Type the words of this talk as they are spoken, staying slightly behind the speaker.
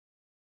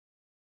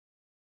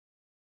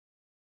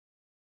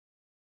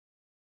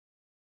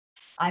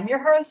I'm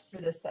your host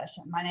for this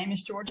session. My name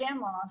is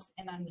Georgianne Moss,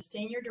 and I'm the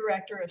Senior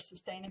Director of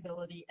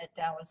Sustainability at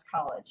Dallas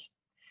College.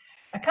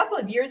 A couple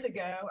of years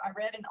ago, I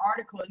read an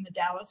article in the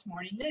Dallas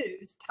Morning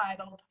News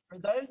titled, "For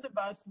Those of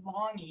Us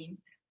Longing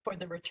for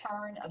the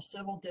Return of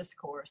Civil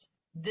Discourse,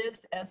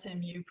 This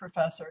SMU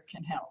Professor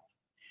Can Help."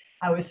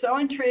 I was so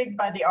intrigued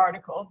by the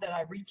article that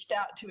I reached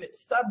out to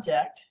its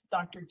subject,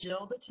 Dr.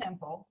 Jill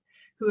DeTemple,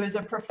 who is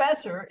a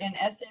professor in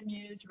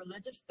SMU's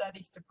Religious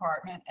Studies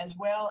Department, as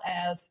well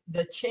as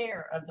the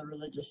chair of the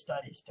Religious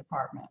Studies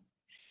Department.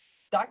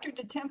 Dr.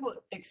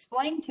 DeTemple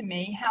explained to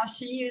me how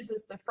she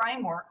uses the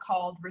framework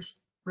called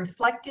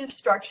reflective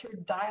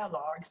structured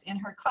dialogues in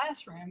her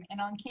classroom and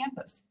on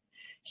campus.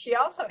 She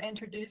also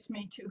introduced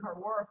me to her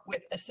work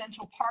with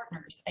Essential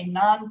Partners, a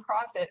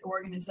nonprofit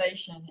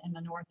organization in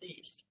the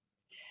Northeast.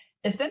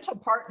 Essential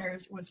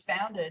Partners was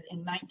founded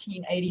in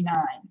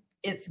 1989.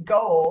 Its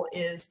goal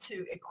is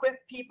to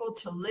equip people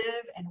to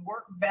live and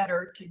work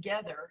better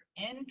together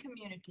in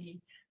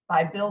community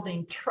by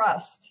building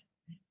trust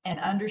and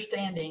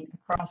understanding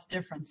across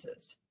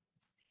differences.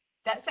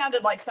 That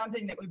sounded like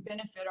something that would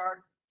benefit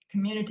our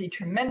community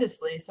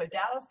tremendously. So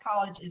Dallas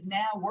College is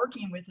now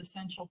working with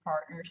Essential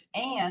Partners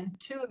and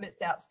two of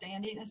its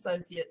outstanding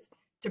associates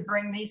to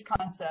bring these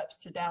concepts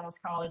to Dallas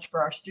College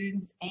for our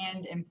students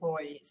and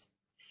employees.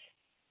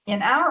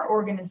 In our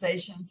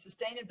organization,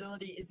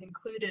 sustainability is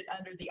included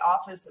under the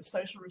Office of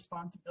Social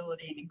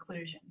Responsibility and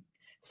Inclusion.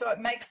 So it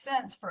makes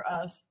sense for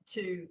us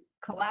to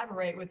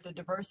collaborate with the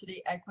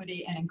diversity,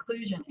 equity, and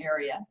inclusion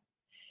area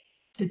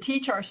to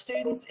teach our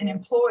students and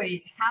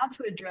employees how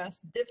to address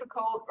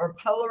difficult or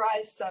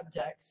polarized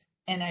subjects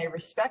in a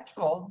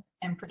respectful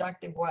and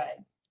productive way.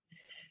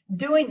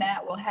 Doing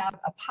that will have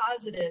a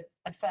positive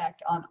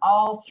effect on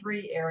all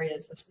three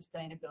areas of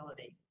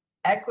sustainability: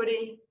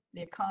 equity,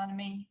 the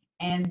economy,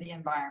 and the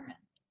environment.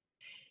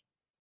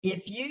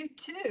 If you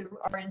too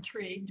are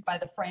intrigued by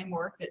the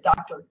framework that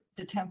Dr.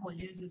 DeTemple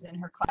uses in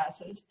her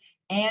classes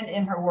and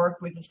in her work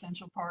with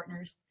Essential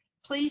Partners,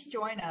 please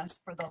join us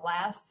for the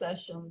last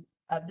session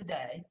of the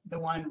day, the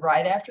one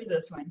right after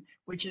this one,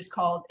 which is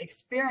called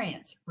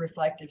Experience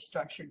Reflective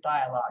Structured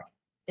Dialogue.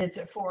 It's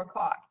at 4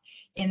 o'clock.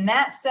 In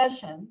that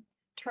session,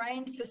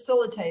 trained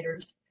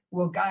facilitators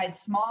will guide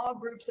small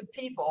groups of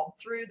people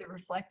through the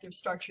reflective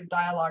structured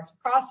dialogues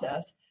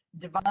process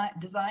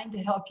designed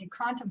to help you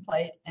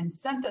contemplate and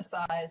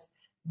synthesize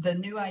the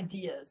new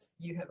ideas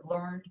you have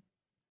learned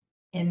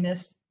in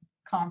this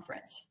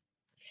conference.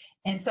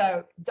 And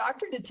so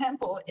Dr.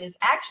 DeTemple is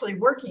actually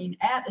working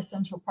at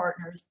Essential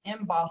Partners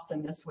in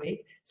Boston this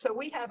week. So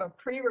we have a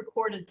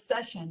pre-recorded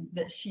session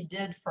that she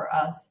did for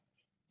us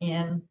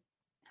in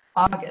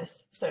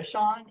August. So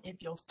Sean,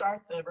 if you'll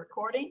start the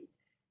recording,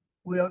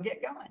 we'll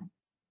get going.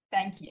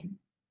 Thank you.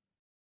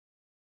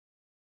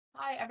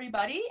 Hi,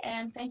 everybody,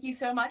 and thank you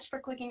so much for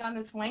clicking on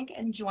this link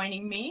and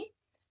joining me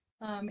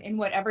in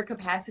whatever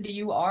capacity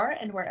you are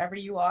and wherever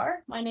you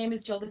are. My name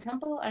is Jill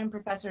DeTemple. I'm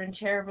professor and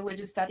chair of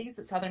religious studies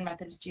at Southern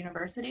Methodist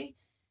University,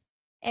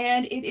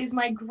 and it is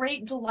my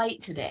great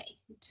delight today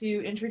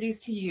to introduce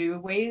to you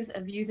ways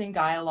of using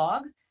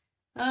dialogue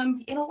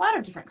in a lot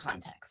of different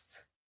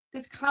contexts.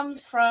 This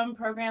comes from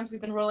programs we've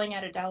been rolling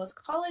out at Dallas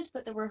College,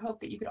 but that we hope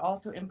that you could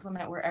also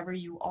implement wherever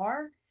you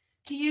are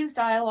to use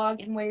dialogue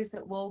in ways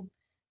that will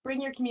bring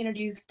your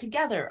communities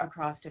together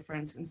across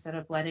difference instead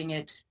of letting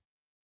it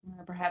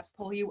perhaps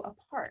pull you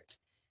apart.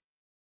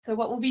 So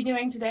what we'll be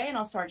doing today, and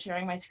I'll start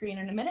sharing my screen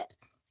in a minute,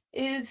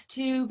 is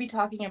to be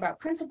talking about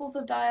principles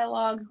of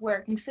dialogue, where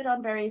it can fit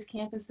on various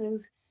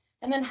campuses,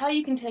 and then how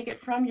you can take it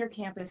from your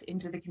campus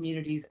into the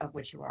communities of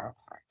which you are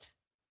a part.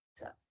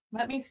 So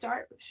let me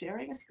start with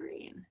sharing a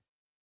screen.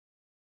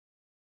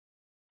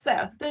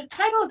 So the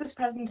title of this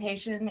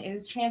presentation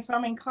is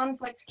Transforming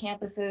Conflict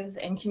Campuses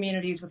and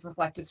Communities with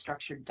Reflective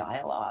Structured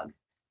Dialogue.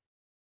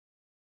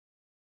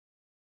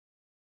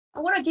 I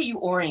want to get you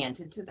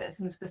oriented to this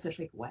in a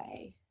specific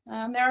way.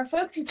 There are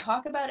folks who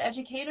talk about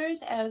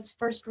educators as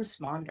first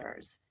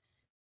responders.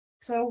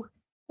 So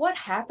what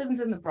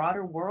happens in the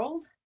broader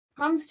world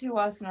comes to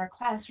us in our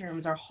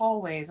classrooms, our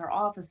hallways, our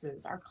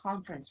offices, our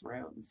conference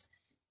rooms.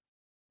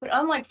 But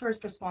unlike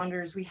first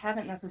responders, we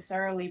haven't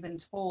necessarily been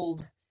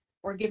told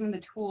or given the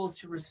tools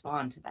to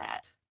respond to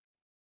that.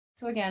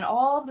 So again,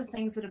 all of the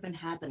things that have been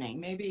happening,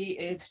 maybe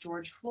it's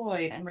George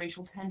Floyd and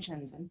racial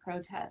tensions and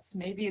protests,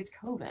 maybe it's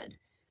COVID,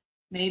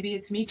 maybe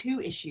it's Me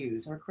Too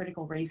issues or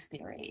critical race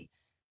theory,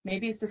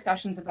 maybe it's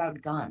discussions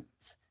about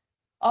guns.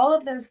 All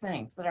of those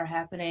things that are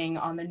happening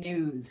on the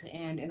news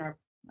and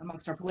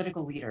amongst our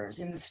political leaders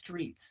in the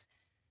streets,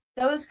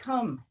 those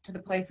come to the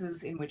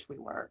places in which we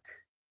work.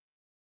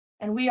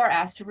 And we are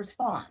asked to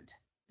respond,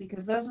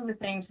 because those are the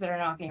things that are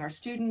knocking our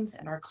students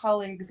and our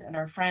colleagues and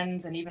our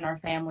friends and even our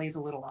families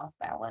a little off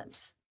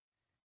balance.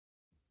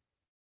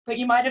 But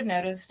you might have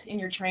noticed in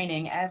your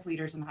training as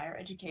leaders in higher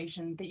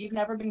education that you've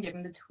never been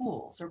given the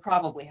tools, or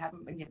probably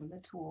haven't been given the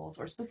tools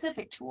or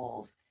specific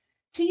tools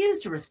to use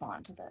to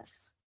respond to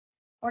this,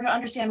 or to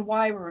understand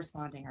why we're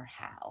responding or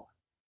how.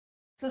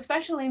 So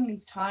especially in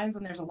these times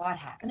when there's a lot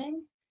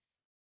happening,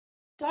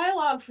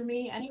 dialogue for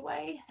me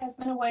anyway has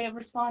been a way of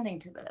responding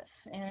to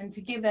this and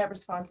to give that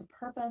response a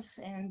purpose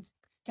and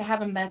to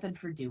have a method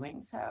for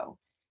doing so.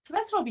 So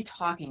that's what I'll be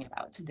talking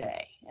about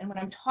today. And when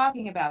I'm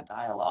talking about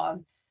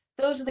dialogue,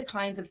 those are the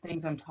kinds of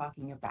things I'm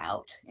talking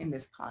about in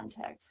this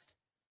context.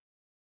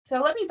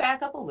 So let me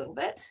back up a little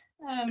bit.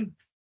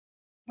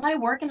 I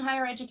work in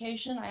higher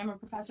education. I am a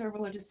professor of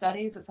religious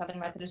studies at Southern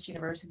Methodist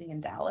University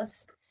in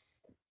Dallas.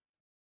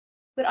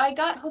 But I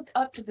got hooked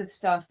up to this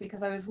stuff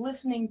because I was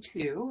listening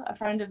to a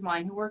friend of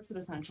mine who works at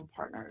Essential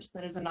Partners,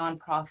 that is a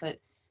nonprofit,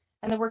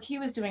 and the work he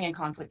was doing in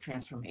conflict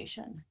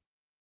transformation,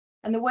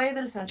 and the way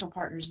that Essential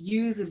Partners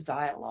uses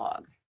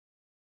dialogue.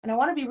 And I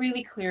want to be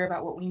really clear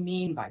about what we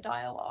mean by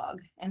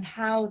dialogue and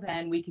how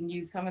then we can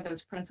use some of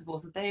those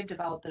principles that they've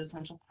developed at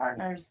Essential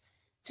Partners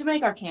to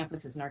make our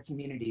campuses and our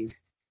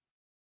communities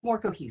more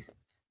cohesive,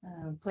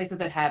 places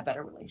that have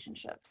better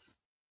relationships.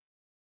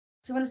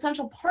 So when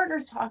Essential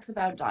Partners talks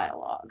about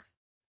dialogue,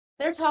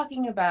 they're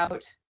talking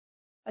about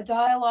a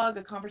dialogue,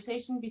 a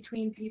conversation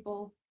between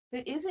people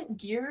that isn't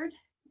geared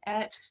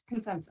at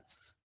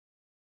consensus.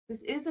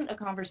 This isn't a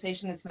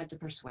conversation that's meant to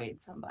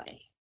persuade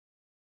somebody.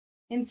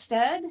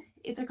 Instead,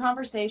 it's a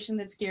conversation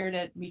that's geared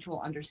at mutual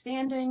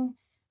understanding,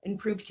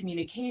 improved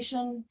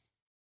communication,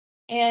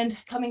 and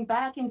coming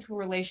back into a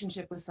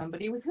relationship with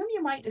somebody with whom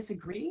you might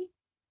disagree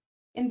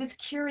in this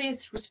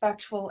curious,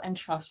 respectful, and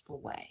trustful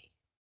way.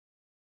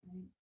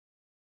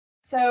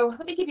 So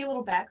let me give you a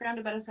little background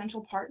about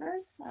Essential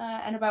Partners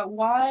and about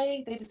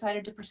why they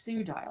decided to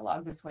pursue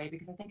dialogue this way,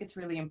 because I think it's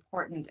really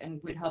important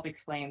and would help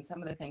explain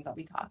some of the things I'll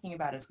be talking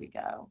about as we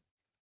go.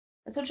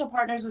 Essential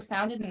Partners was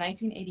founded in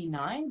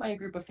 1989 by a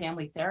group of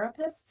family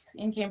therapists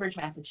in Cambridge,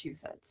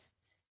 Massachusetts.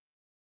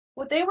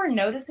 What they were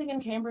noticing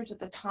in Cambridge at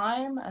the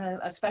time,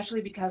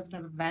 especially because of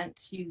an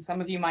event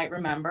some of you might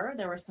remember,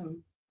 there were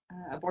some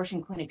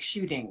abortion clinic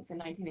shootings in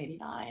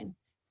 1989.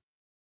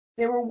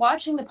 They were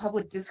watching the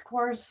public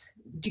discourse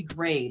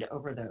degrade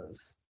over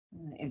those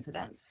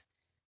incidents.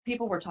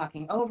 People were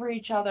talking over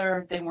each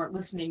other. They weren't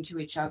listening to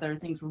each other.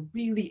 Things were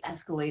really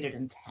escalated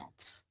and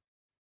tense.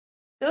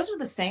 Those are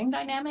the same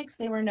dynamics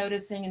they were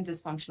noticing in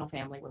dysfunctional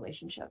family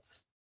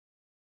relationships.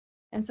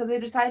 And so they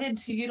decided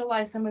to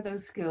utilize some of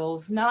those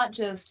skills, not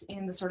just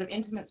in the sort of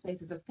intimate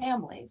spaces of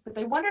families, but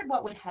they wondered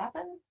what would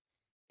happen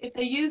if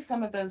they used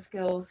some of those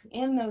skills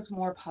in those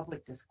more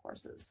public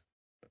discourses.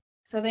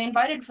 So they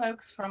invited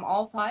folks from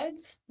all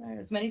sides,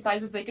 as many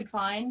sides as they could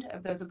find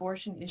of those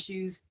abortion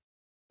issues,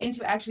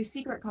 into actually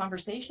secret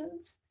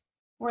conversations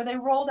where they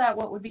rolled out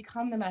what would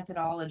become the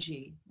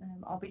methodology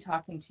I'll be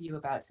talking to you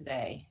about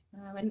today.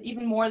 And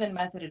even more than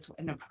method, it's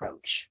an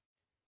approach.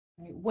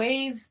 Right?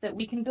 Ways that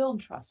we can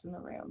build trust in the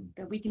room,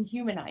 that we can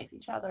humanize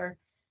each other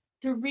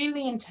through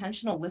really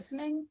intentional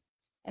listening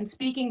and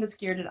speaking that's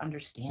geared at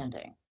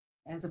understanding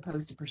as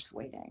opposed to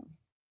persuading.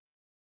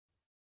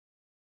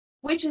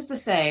 Which is to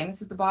say, and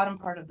this is the bottom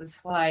part of the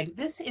slide,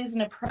 this is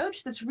an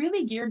approach that's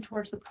really geared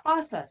towards the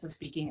process of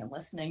speaking and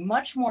listening,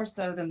 much more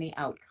so than the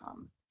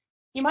outcome.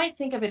 You might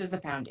think of it as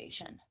a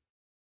foundation.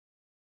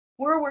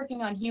 We're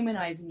working on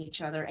humanizing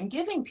each other and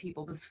giving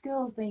people the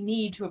skills they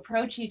need to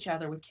approach each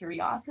other with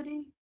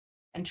curiosity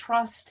and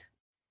trust,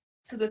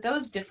 so that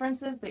those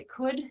differences that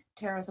could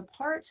tear us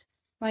apart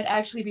might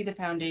actually be the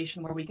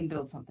foundation where we can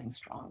build something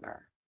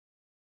stronger.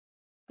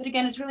 But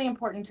again, it's really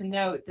important to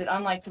note that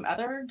unlike some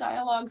other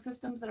dialogue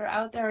systems that are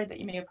out there that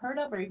you may have heard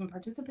of or even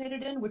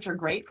participated in, which are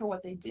great for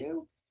what they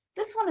do,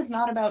 this one is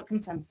not about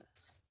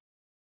consensus.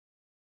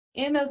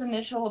 In those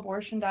initial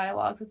abortion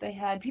dialogues that they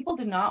had, people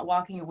did not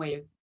walking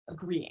away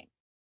agreeing.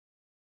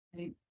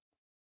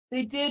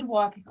 They did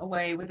walk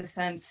away with a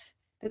sense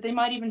that they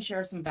might even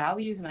share some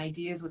values and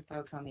ideas with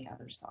folks on the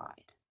other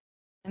side,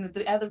 and that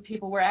the other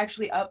people were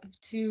actually up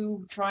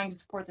to trying to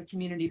support their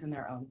communities in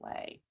their own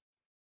way.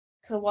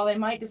 So while they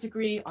might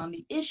disagree on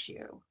the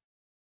issue,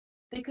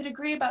 they could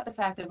agree about the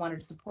fact they wanted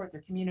to support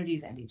their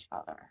communities and each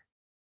other.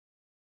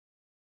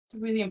 It's a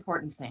really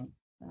important thing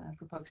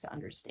for folks to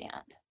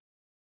understand.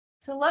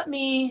 So let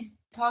me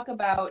talk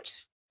about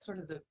sort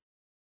of the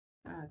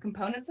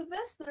components of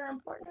this that are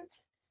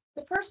important.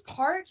 The first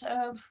part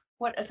of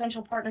what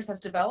Essential Partners has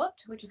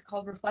developed, which is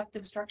called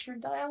reflective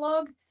structured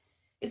dialogue,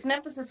 is an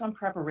emphasis on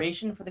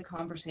preparation for the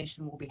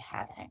conversation we'll be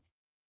having.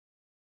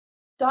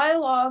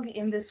 Dialogue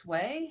in this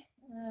way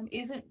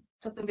isn't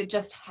something that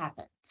just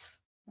happens.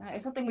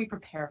 It's something we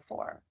prepare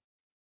for.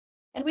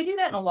 And we do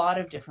that in a lot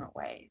of different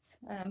ways.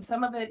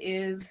 Some of it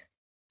is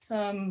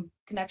some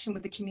connection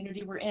with the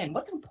community we're in.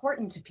 What's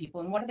important to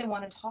people and what do they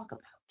want to talk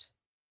about?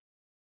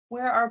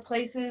 Where are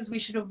places we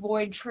should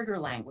avoid trigger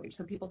language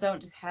so people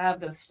don't just have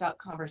those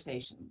stuck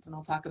conversations? And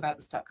I'll talk about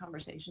the stuck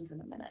conversations in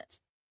a minute.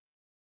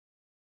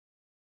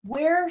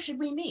 Where should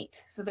we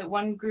meet so that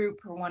one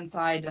group or one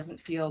side doesn't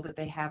feel that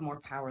they have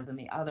more power than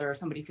the other, or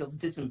somebody feels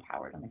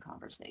disempowered in the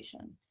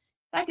conversation?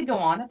 I could go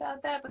on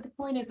about that, but the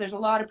point is there's a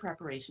lot of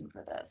preparation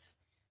for this.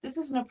 This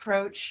is an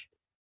approach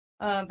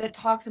that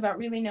talks about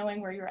really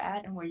knowing where you're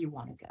at and where you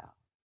want to go.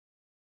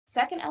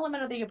 Second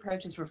element of the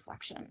approach is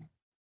reflection.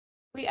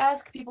 We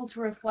ask people to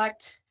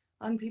reflect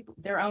on people,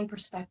 their own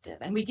perspective,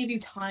 and we give you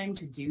time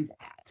to do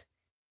that.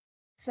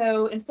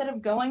 So instead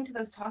of going to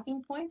those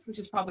talking points, which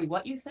is probably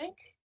what you think,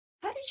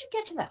 how did you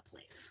get to that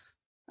place?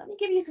 Let me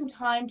give you some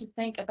time to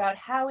think about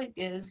how it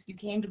is you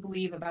came to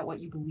believe about what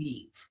you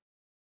believe.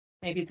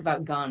 Maybe it's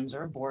about guns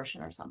or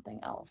abortion or something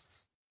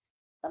else.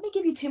 Let me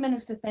give you 2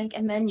 minutes to think,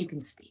 and then you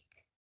can speak.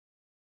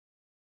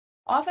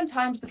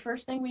 Oftentimes, the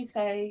first thing we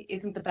say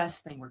isn't the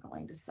best thing we're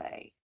going to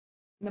say.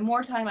 And the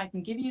more time I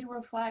can give you to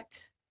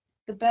reflect,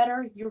 the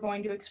better you're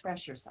going to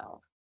express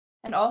yourself.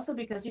 And also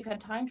because you've had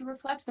time to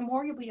reflect, the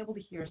more you'll be able to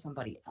hear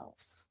somebody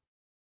else.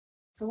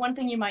 So one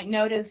thing you might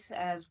notice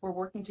as we're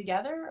working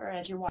together or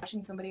as you're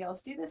watching somebody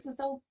else do this is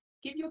they'll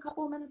give you a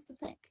couple of minutes to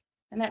think.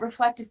 And that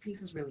reflective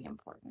piece is really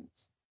important.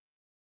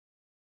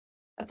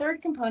 A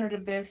third component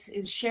of this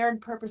is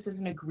shared purposes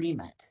and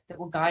agreement that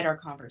will guide our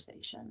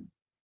conversation.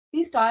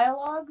 These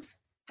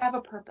dialogues have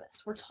a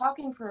purpose. We're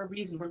talking for a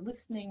reason. We're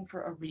listening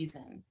for a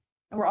reason.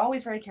 And we're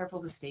always very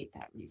careful to state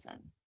that reason.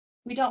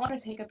 We don't want to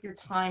take up your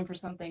time for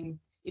something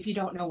if you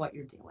don't know what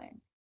you're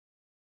doing.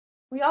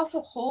 We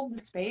also hold the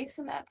space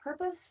in that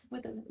purpose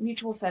with a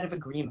mutual set of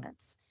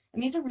agreements.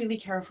 And these are really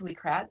carefully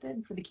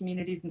crafted for the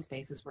communities and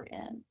spaces we're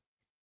in.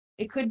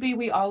 It could be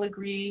we all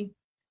agree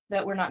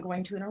that we're not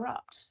going to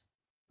interrupt.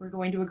 We're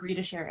going to agree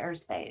to share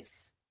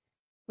airspace.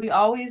 We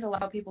always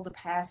allow people to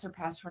pass or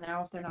pass for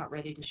now if they're not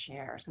ready to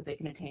share, so they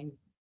can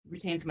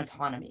retain some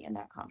autonomy in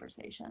that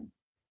conversation.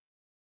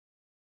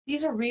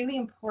 These are really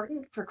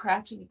important for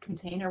crafting a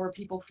container where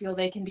people feel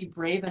they can be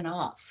brave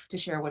enough to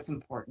share what's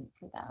important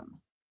for them.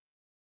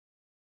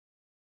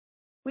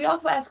 We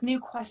also ask new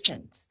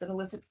questions that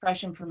elicit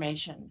fresh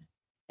information,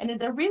 and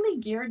they're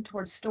really geared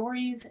towards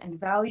stories and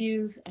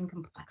values and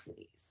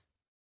complexities.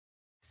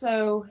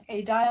 So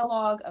a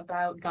dialogue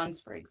about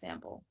guns, for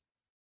example,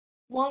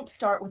 won't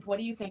start with, what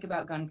do you think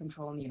about gun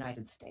control in the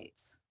United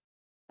States?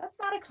 That's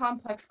not a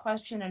complex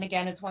question, and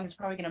again, it's one that's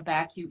probably going to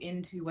back you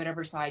into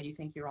whatever side you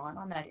think you're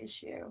on that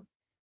issue.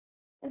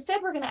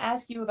 Instead, we're going to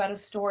ask you about a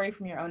story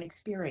from your own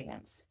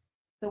experience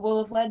that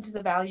will have led to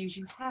the values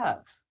you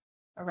have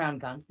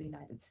around guns in the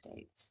United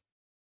States.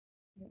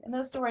 And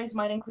those stories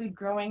might include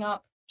growing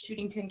up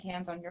shooting tin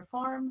cans on your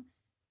farm.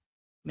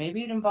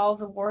 Maybe it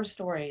involves a war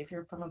story if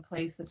you're from a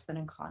place that's been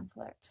in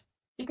conflict,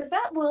 because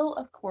that will,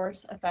 of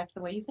course, affect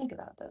the way you think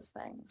about those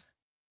things.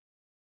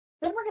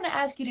 Then we're going to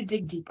ask you to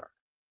dig deeper.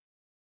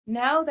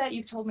 Now that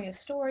you've told me a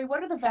story,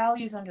 what are the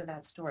values under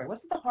that story?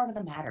 What's at the heart of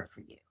the matter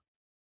for you?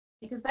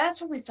 Because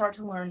that's when we start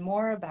to learn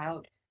more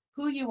about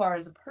who you are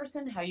as a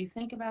person, how you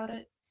think about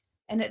it,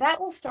 and that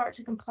will start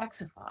to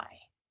complexify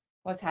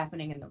what's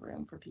happening in the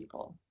room for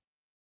people.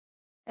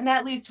 And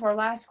that leads to our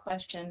last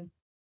question,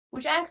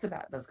 which asks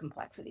about those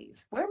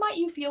complexities. Where might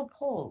you feel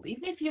pulled,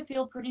 even if you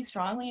feel pretty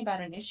strongly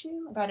about an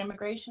issue, about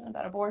immigration,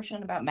 about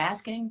abortion, about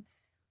masking?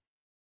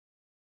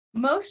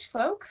 Most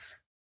folks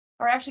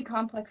are actually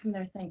complex in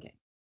their thinking.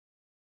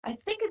 I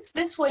think it's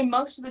this way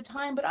most of the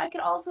time, but I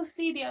could also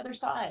see the other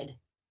side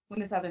when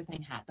this other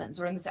thing happens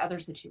or in this other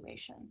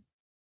situation.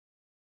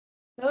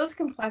 Those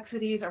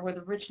complexities are where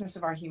the richness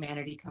of our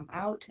humanity come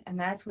out, and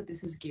that's what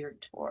this is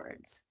geared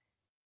towards.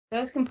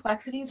 Those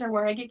complexities are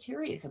where I get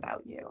curious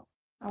about you.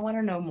 I want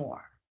to know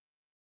more.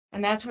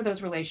 And that's where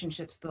those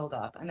relationships build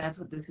up, and that's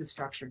what this is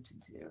structured to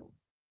do.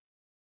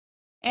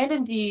 And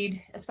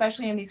indeed,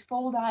 especially in these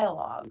full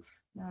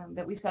dialogues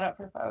that we set up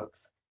for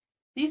folks,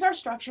 these are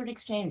structured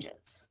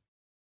exchanges.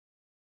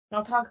 And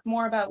I'll talk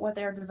more about what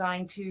they're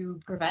designed to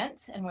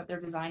prevent and what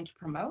they're designed to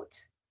promote.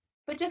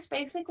 But just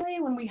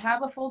basically, when we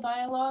have a full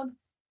dialogue,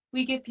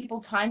 we give people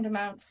timed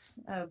amounts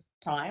of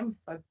time.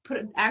 If I put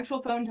an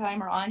actual phone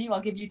timer on you, I'll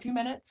give you 2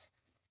 minutes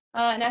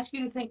and ask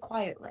you to think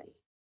quietly.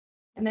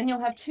 And then you'll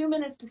have 2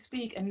 minutes to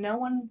speak, and no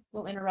one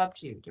will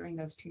interrupt you during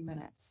those 2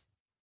 minutes.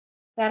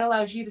 That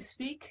allows you to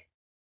speak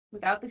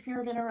without the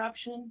fear of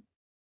interruption,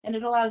 and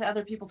it allows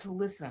other people to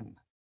listen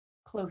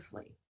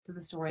closely to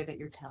the story that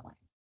you're telling.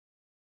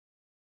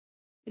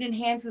 It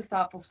enhances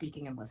thoughtful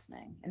speaking and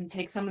listening, and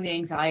takes some of the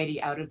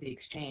anxiety out of the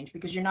exchange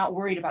because you're not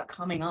worried about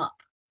coming up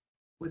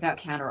without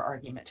counter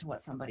argument to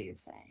what somebody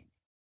is saying.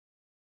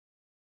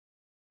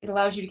 It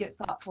allows you to get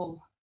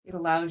thoughtful. It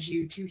allows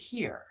you to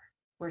hear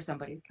where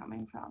somebody's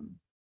coming from,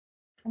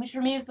 which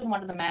for me has been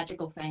one of the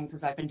magical things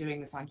as I've been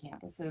doing this on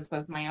campuses,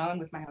 both my own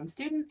with my own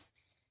students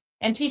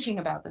and teaching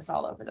about this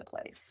all over the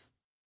place.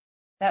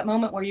 That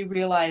moment where you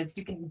realize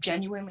you can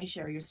genuinely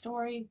share your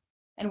story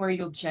and where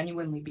you'll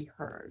genuinely be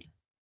heard.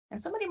 And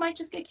somebody might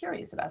just get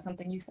curious about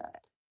something you said.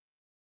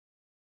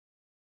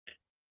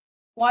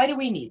 Why do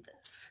we need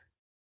this?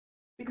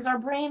 Because our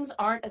brains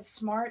aren't as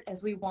smart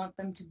as we want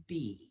them to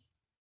be.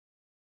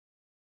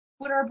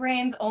 Would our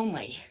brains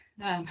only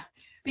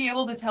be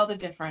able to tell the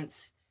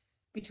difference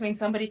between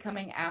somebody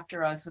coming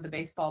after us with a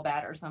baseball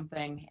bat or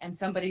something and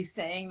somebody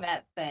saying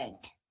that thing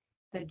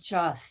that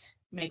just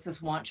makes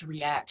us want to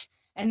react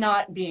and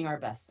not being our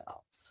best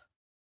selves?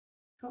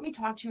 So let me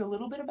talk to you a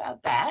little bit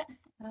about that,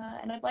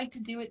 and I'd like to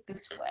do it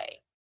this way.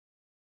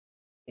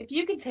 If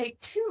you could take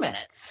 2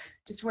 minutes,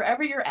 just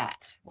wherever you're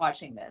at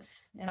watching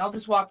this, and I'll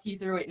just walk you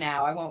through it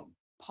now. I won't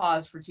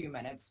pause for 2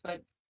 minutes,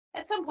 but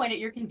at some point at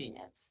your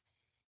convenience.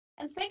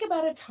 And think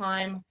about a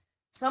time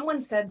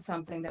someone said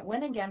something that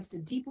went against a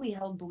deeply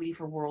held belief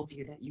or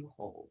worldview that you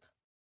hold.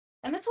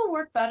 And this will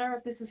work better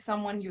if this is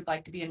someone you'd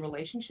like to be in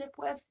relationship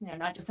with,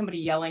 not just somebody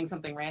yelling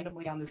something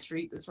randomly on the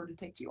street that sort of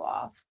ticked you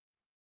off,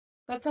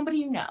 but somebody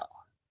you know,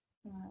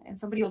 and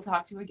somebody you'll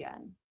talk to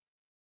again.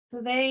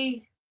 So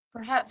they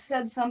perhaps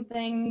said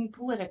something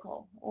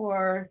political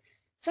or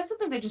said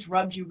something that just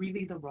rubbed you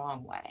really the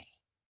wrong way.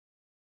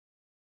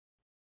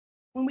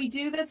 When we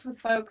do this with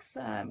folks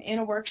in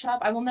a workshop,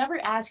 I will never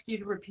ask you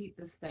to repeat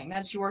this thing.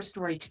 That's your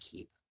story to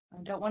keep.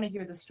 I don't want to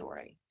hear the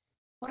story.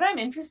 What I'm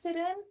interested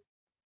in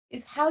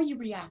is how you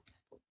reacted.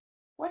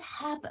 What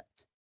happened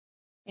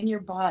in your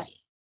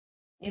body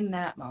in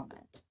that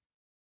moment?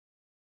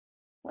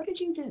 What did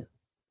you do?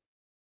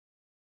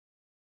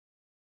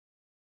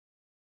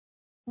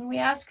 When we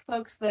ask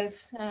folks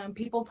this,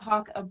 people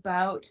talk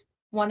about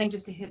wanting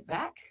just to hit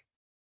back.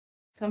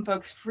 Some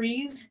folks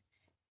freeze,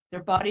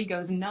 their body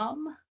goes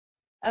numb.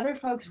 Other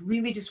folks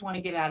really just want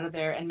to get out of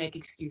there and make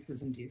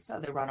excuses and do so.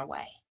 They run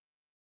away.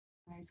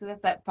 Right, so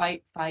that's that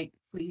fight,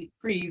 flee,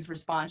 freeze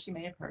response you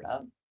may have heard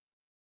of.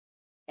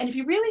 And if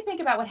you really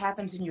think about what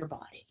happens in your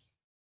body,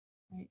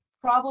 right,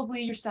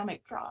 probably your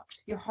stomach dropped,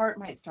 your heart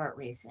might start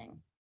racing.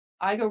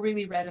 I go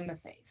really red in the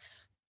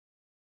face.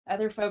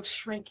 Other folks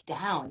shrink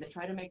down. They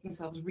try to make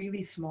themselves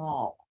really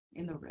small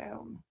in the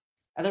room.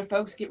 Other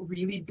folks get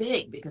really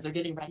big because they're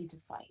getting ready to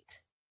fight.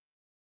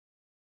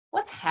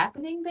 What's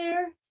happening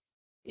there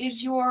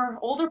is your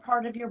older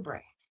part of your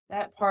brain,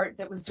 that part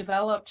that was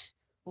developed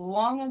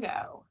long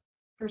ago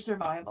for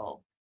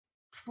survival,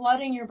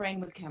 flooding your brain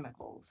with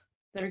chemicals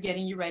that are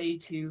getting you ready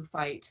to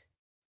fight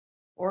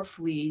or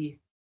flee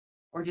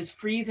or just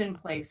freeze in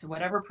place so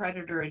whatever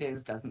predator it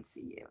is doesn't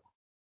see you.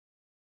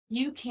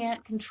 You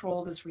can't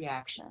control this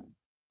reaction.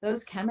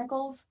 Those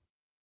chemicals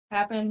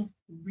happen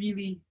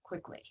really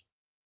quickly.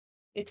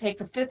 It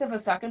takes 1/5 of a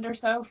second or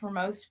so for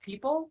most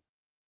people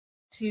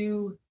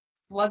to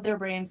flood their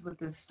brains with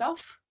this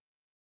stuff,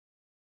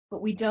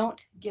 but we don't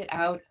get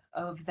out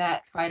of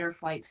that fight or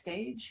flight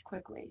stage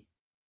quickly.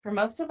 For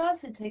most of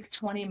us, it takes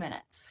 20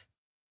 minutes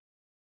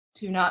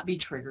to not be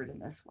triggered in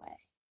this way.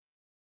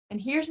 And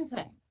here's the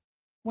thing.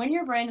 When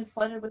your brain is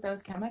flooded with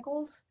those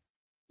chemicals,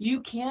 you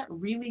can't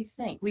really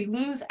think. We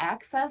lose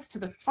access to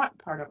the front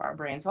part of our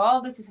brain. So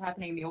all this is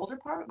happening in the older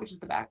part, which is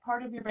the back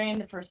part of your brain,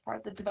 the first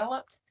part that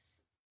developed.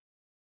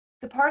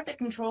 The part that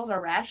controls our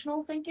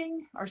rational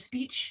thinking, our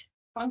speech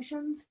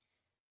functions,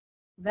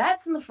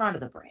 that's in the front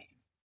of the brain.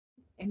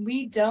 And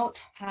we don't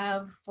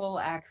have full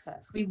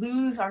access. We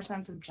lose our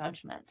sense of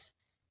judgment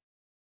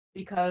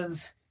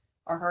because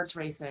our heart's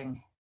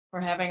racing. We're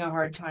having a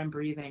hard time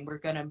breathing. We're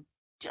going to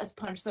just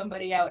punch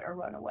somebody out or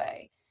run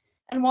away.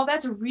 And while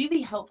that's a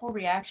really helpful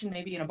reaction,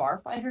 maybe in a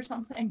bar fight or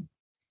something,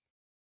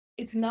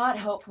 it's not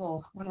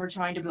helpful when we're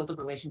trying to build a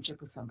relationship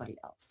with somebody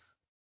else.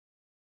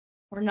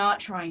 We're not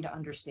trying to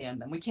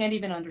understand them. We can't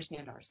even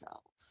understand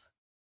ourselves.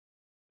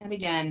 And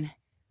again,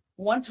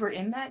 once we're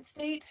in that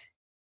state,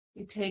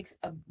 it takes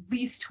at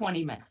least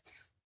 20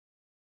 minutes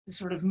to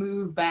sort of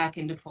move back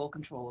into full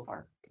control of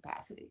our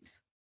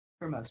capacities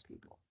for most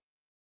people.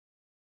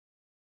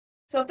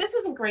 So if this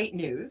isn't great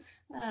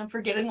news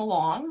for getting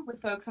along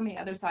with folks on the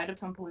other side of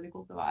some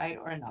political divide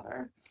or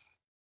another,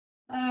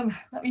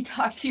 let me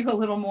talk to you a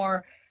little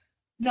more,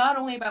 not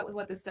only about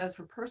what this does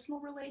for personal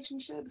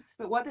relationships,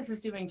 but what this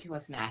is doing to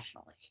us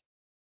nationally.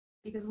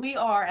 Because we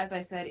are, as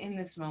I said, in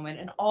this moment,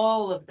 and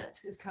all of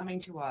this is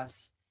coming to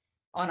us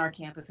on our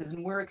campuses,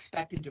 and we're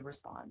expected to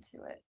respond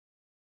to it.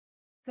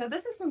 So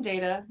this is some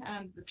data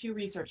the Pew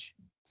Research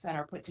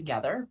Center put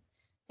together.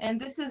 And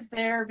this is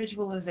their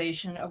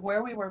visualization of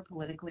where we were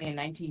politically in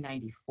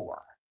 1994.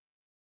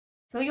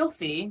 So you'll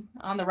see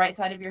on the right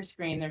side of your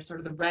screen, there's sort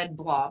of the red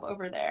blob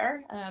over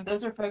there.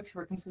 Those are folks who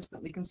are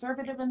consistently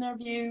conservative in their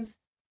views.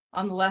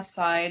 On the left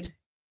side,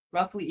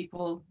 roughly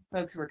equal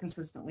folks who are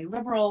consistently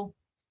liberal.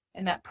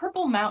 And that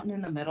purple mountain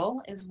in the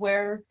middle is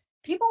where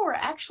people were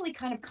actually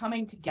kind of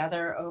coming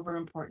together over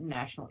important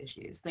national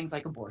issues, things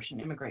like abortion,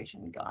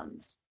 immigration,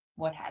 guns,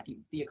 what have you,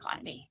 the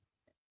economy.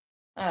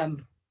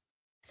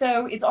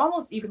 So it's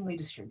almost evenly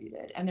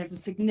distributed, and there's a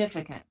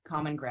significant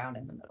common ground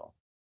in the middle.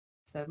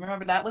 So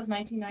remember, that was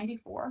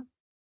 1994.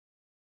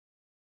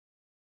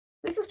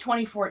 This is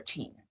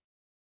 2014.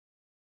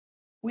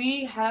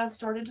 We have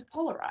started to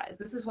polarize.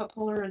 This is what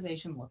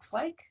polarization looks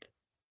like.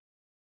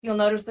 You'll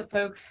notice that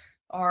folks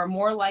are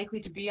more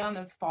likely to be on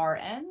those far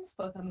ends,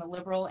 both on the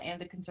liberal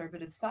and the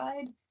conservative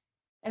side.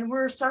 And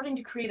we're starting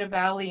to create a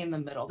valley in the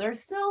middle. There's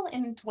still,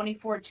 in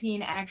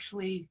 2014,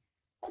 actually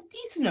a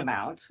decent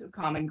amount of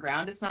common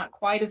ground. It's not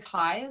quite as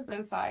high as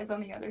those sides on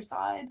the other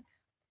side,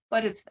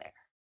 but it's there.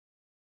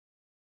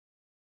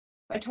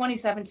 By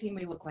 2017,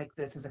 we look like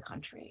this as a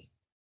country.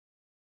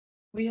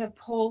 We have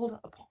pulled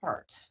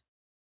apart,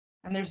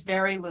 and there's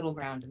very little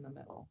ground in the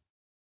middle.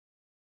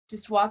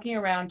 Just walking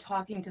around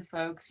talking to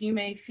folks, you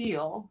may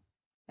feel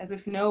as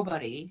if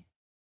nobody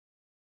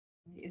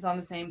is on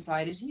the same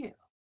side as you.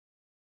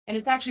 And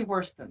it's actually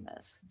worse than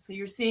this. So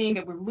you're seeing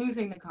that we're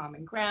losing the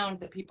common ground,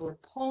 that people are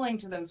pulling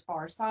to those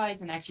far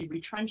sides and actually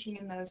retrenching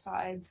in those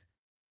sides.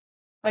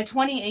 By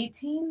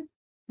 2018,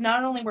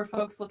 not only were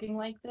folks looking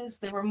like this,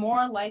 they were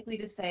more likely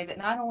to say that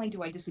not only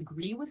do I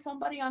disagree with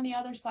somebody on the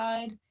other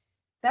side,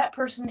 that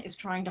person is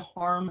trying to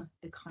harm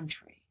the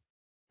country.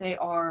 They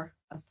are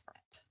a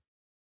threat.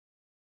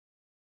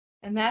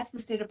 And that's the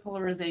state of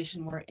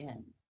polarization we're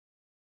in.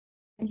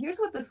 And here's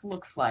what this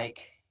looks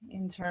like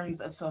in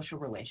terms of social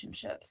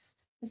relationships.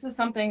 This is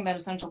something that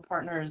Essential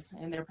Partners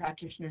and their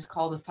practitioners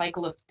call the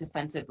cycle of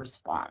defensive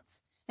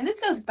response. And this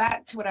goes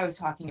back to what I was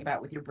talking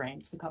about with your brain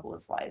just a couple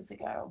of slides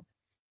ago.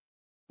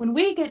 When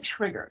we get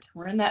triggered,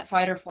 we're in that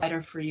fight or flight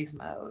or freeze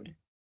mode.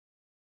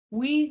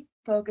 We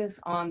focus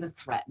on the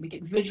threat. We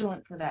get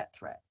vigilant for that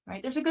threat,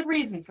 right? There's a good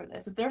reason for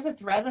this. If there's a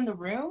threat in the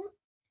room,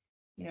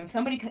 you know, if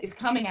somebody is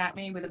coming at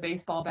me with a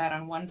baseball bat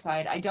on one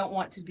side, I don't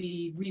want to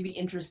be really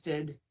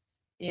interested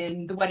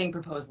in the wedding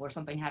proposal or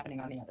something happening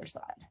on the other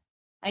side.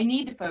 I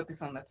need to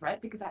focus on the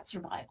threat because that's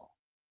survival.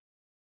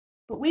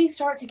 But we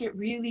start to get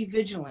really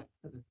vigilant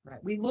for the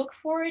threat. We look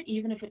for it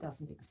even if it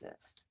doesn't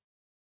exist.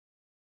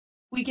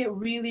 We get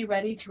really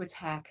ready to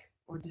attack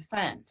or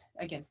defend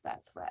against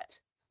that threat.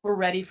 We're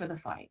ready for the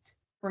fight.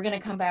 We're going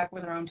to come back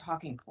with our own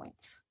talking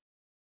points.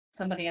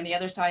 Somebody on the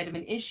other side of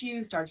an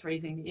issue starts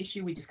raising the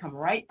issue. We just come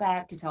right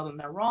back to tell them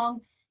they're wrong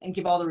and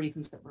give all the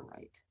reasons that we're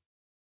right.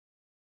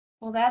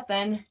 Well, that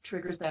then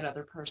triggers that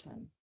other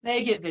person.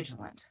 They get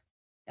vigilant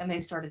and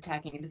they start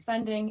attacking and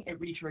defending. It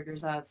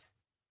re-triggers us.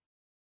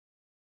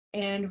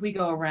 And we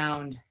go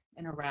around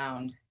and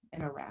around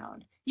and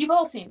around. You've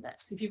all seen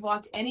this. If you've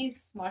watched any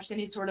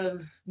sort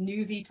of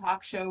newsy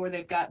talk show where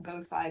they've got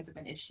both sides of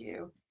an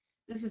issue,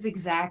 this is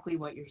exactly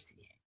what you're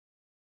seeing.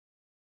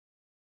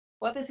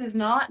 What this is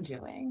not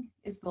doing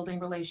is building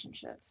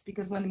relationships,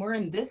 because when we're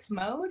in this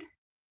mode,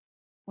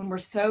 when we're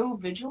so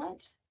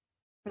vigilant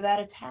for that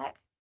attack,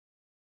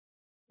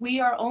 we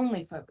are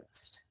only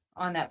focused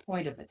on that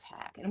point of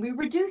attack. And we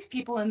reduce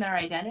people in their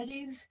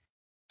identities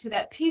to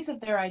that piece of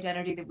their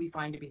identity that we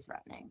find to be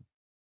threatening.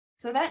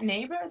 So that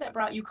neighbor that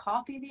brought you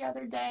coffee the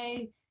other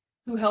day,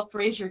 who helped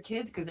raise your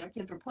kids because their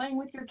kids were playing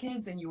with your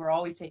kids and you were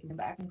always taking them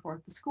back and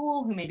forth to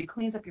school, who maybe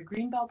cleans up your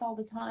green belt all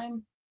the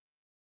time,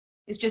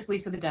 is just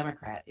Lisa the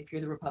Democrat if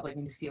you're the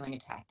Republican who's feeling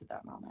attacked at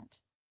that moment,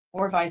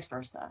 or vice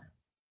versa.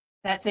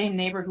 That same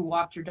neighbor who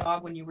walked your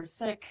dog when you were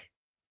sick,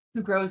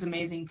 who grows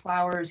amazing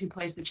flowers, who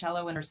plays the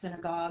cello in her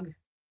synagogue,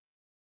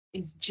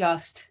 is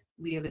just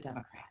Leah the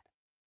Democrat.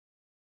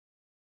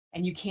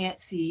 And you can't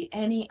see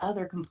any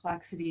other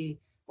complexity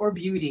or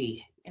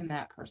beauty in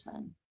that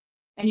person.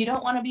 And you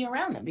don't want to be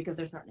around them because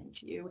they're threatening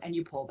to you, and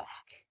you pull back.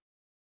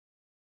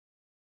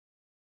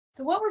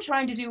 So what we're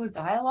trying to do with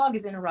dialogue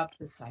is interrupt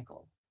this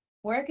cycle.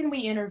 Where can we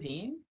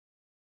intervene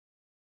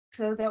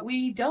so that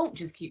we don't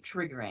just keep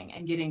triggering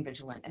and getting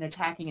vigilant and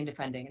attacking and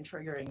defending and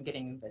triggering and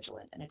getting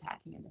vigilant and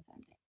attacking and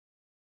defending?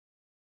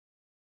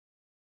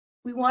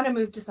 We want to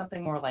move to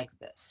something more like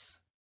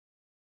this.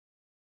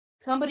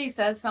 Somebody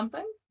says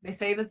something, they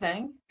say the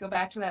thing, go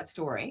back to that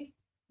story,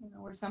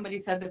 where somebody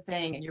said the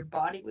thing and your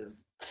body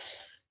was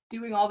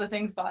doing all the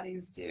things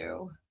bodies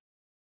do.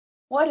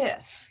 What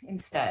if,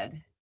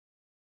 instead,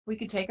 we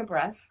could take a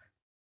breath,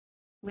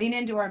 lean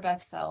into our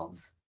best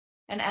selves,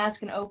 and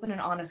ask an open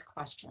and honest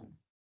question?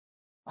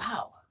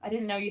 Wow, I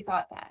didn't know you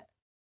thought that.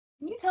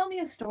 Can you tell me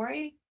a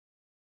story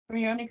from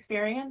your own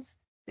experience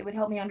that would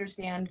help me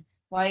understand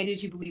why it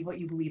is you believe what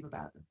you believe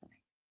about the thing?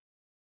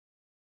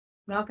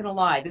 I'm not going to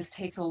lie, this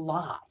takes a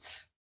lot,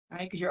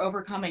 right? Because you're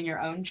overcoming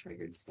your own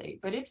triggered state.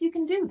 But if you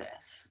can do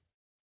this,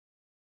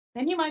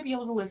 then you might be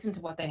able to listen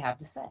to what they have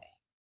to say.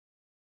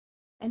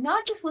 And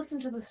not just listen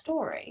to the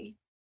story,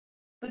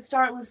 but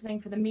start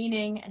listening for the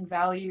meaning and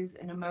values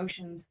and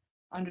emotions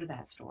under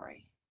that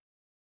story.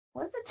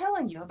 What is it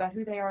telling you about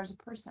who they are as a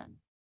person?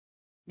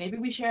 Maybe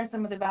we share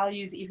some of the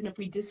values even if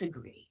we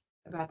disagree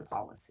about the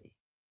policy.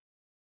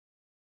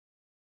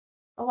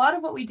 A lot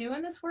of what we do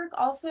in this work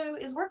also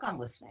is work on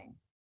listening.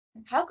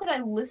 How could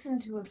I listen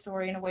to a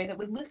story in a way that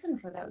would listen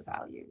for those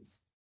values,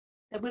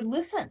 that would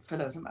listen for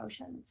those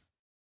emotions?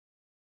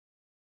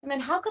 And then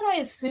how could I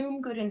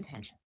assume good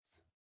intentions?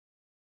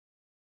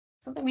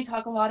 Something we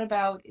talk a lot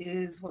about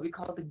is what we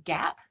call the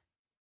gap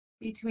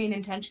between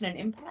intention and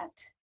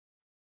impact.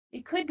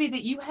 It could be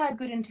that you had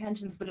good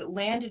intentions, but it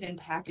landed and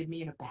impacted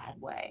me in a bad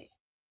way.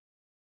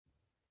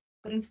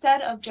 But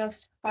instead of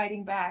just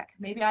fighting back,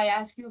 maybe I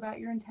ask you about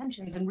your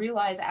intentions and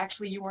realize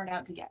actually you weren't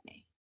out to get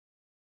me.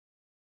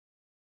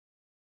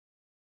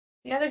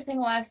 The other thing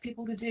we'll ask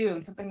people to do,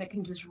 and something that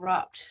can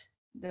disrupt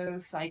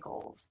those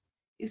cycles,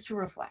 is to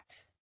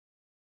reflect.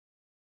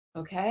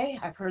 Okay,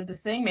 I've heard the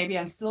thing, maybe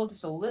I'm still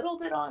just a little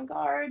bit on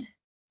guard,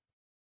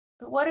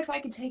 but what if I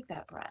could take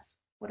that breath?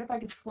 What if I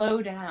could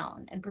slow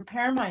down and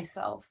prepare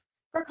myself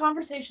for a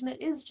conversation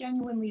that is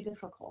genuinely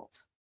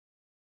difficult,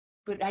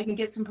 but I can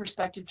get some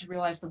perspective to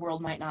realize the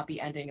world might not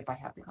be ending if I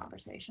have the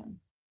conversation?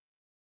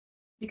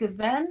 Because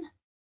then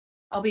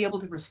I'll be able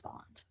to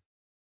respond.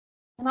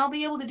 And I'll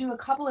be able to do a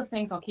couple of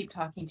things I'll keep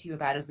talking to you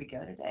about as we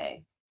go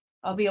today.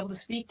 I'll be able to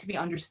speak to be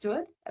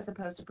understood as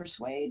opposed to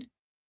persuade.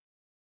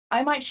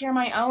 I might share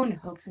my own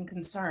hopes and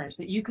concerns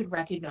that you could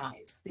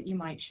recognize that you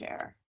might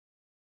share.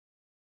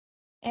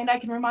 And I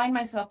can remind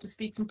myself to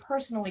speak from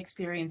personal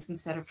experience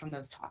instead of from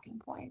those talking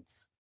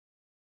points.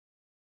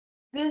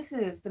 This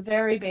is the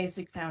very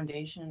basic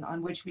foundation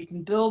on which we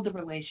can build the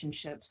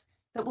relationships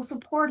that will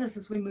support us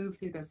as we move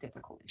through those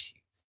difficult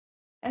issues.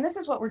 And this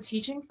is what we're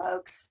teaching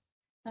folks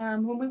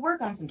when we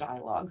work on some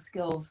dialogue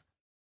skills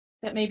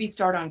that maybe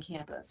start on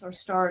campus or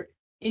start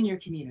in your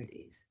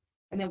communities,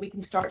 and then we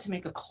can start to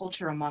make a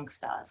culture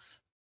amongst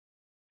us.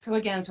 So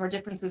again, so our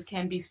differences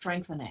can be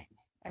strengthening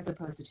as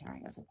opposed to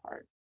tearing us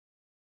apart.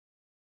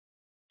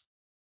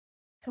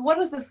 So what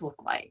does this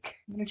look like?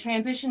 I'm going to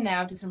transition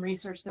now to some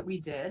research that we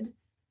did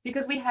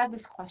because we had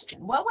this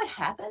question: what would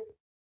happen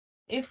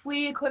if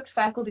we equipped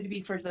faculty to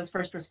be those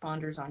first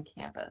responders on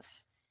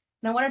campus?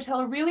 And I want to tell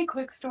a really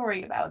quick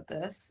story about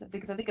this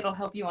because I think it'll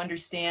help you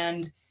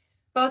understand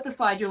both the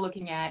slide you're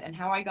looking at and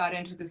how I got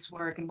into this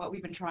work and what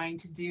we've been trying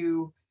to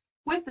do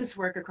with this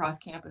work across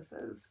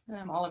campuses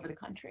all over the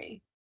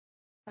country.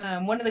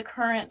 One of the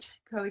current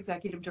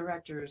co-executive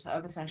directors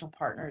of Essential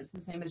Partners,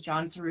 his name is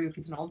John Saroof.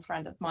 He's an old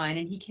friend of mine,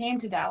 and he came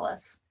to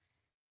Dallas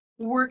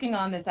working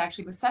on this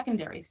actually with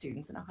secondary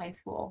students in a high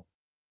school.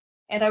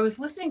 And I was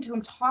listening to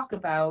him talk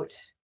about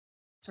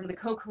sort of the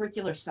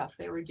co-curricular stuff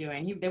they were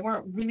doing. They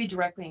weren't really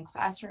directly in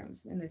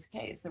classrooms in this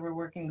case. They were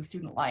working with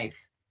student life.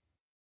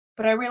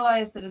 But I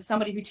realized that as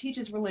somebody who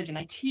teaches religion,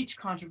 I teach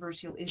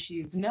controversial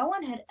issues. No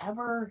one had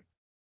ever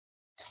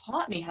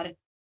taught me how to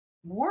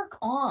work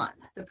on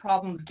the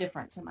problem of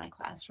difference in my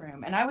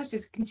classroom. And I was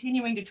just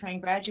continuing to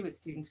train graduate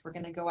students. We're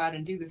going to go out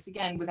and do this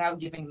again without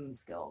giving them the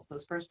skills,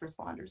 those first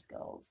responder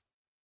skills.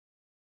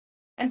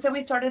 And so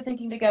we started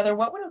thinking together,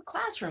 what would a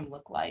classroom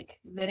look like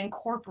that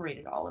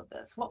incorporated all of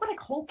this? What would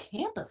a whole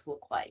campus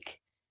look like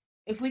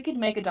if we could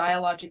make a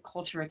dialogic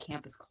culture a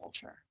campus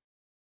culture?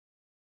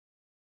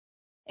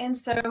 And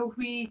so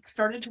we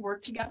started to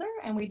work together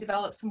and we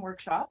developed some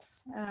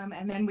workshops.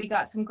 And then we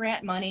got some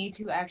grant money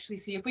to actually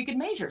see if we could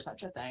measure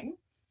such a thing.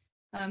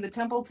 The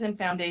Templeton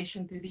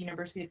Foundation through the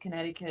University of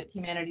Connecticut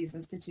Humanities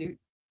Institute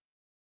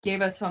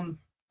gave us some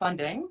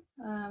funding.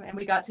 And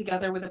we got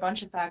together with a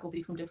bunch of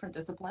faculty from different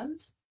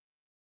disciplines.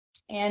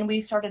 And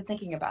we started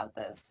thinking about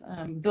this,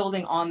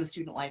 building on the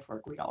student life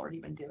work we'd already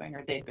been doing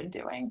or they'd been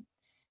doing.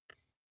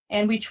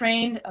 And we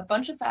trained a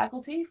bunch of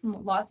faculty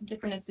from lots of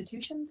different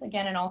institutions,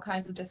 again, in all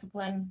kinds of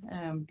discipline.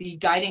 The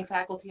guiding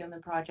faculty on the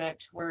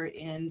project were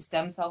in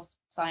stem cell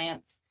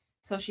science,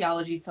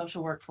 sociology,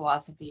 social work,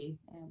 philosophy,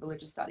 and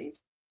religious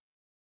studies.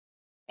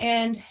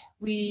 And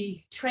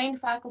we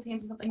trained faculty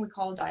into something we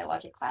call a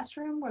dialogic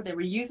classroom, where they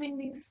were using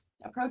these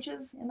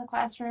approaches in the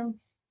classroom.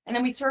 And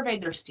then we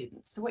surveyed their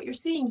students. So what you're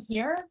seeing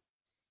here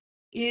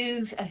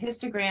is a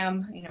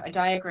histogram, a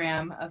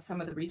diagram of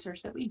some of the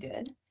research that we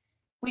did.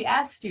 We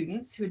asked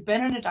students who had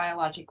been in a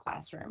dialogic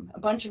classroom a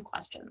bunch of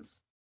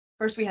questions.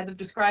 First, we had them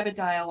describe a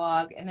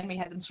dialogue, and then we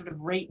had them sort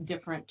of rate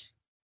different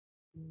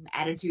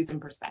attitudes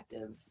and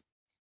perspectives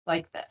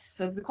like this.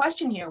 So the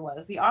question here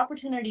was, the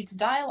opportunity to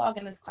dialogue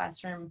in this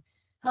classroom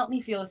helped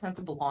me feel a sense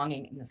of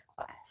belonging in this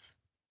class.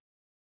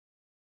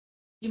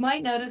 You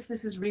might notice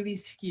this is really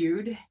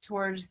skewed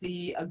towards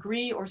the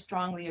agree or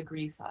strongly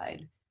agree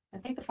side. I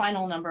think the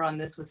final number on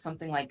this was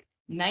something like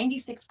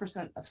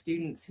 96% of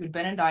students who'd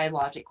been in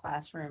dialogic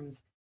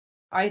classrooms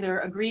either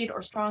agreed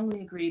or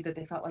strongly agreed that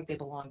they felt like they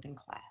belonged in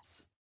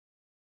class.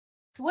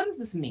 So what does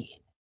this mean?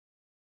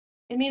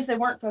 It means they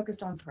weren't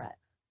focused on threat.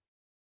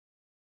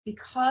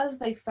 Because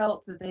they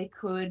felt that they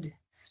could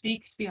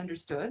speak to be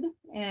understood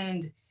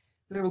and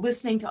they were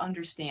listening to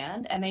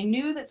understand, and they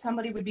knew that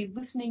somebody would be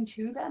listening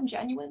to them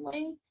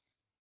genuinely,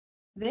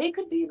 they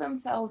could be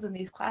themselves in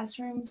these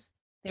classrooms.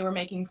 They were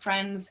making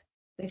friends.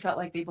 They felt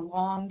like they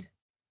belonged.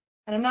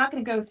 And I'm not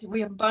going to go through,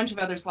 we have a bunch of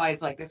other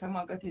slides like this. I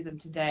won't go through them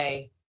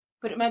today,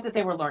 but it meant that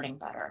they were learning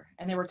better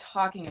and they were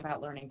talking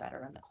about learning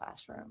better in the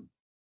classroom.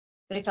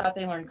 They thought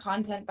they learned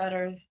content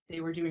better.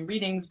 They were doing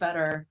readings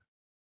better.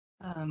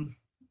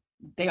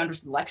 They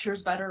understood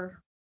lectures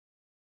better,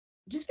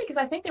 just because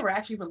I think they were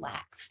actually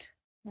relaxed.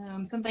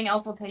 Something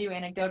else I'll tell you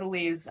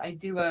anecdotally is I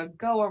do a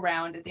go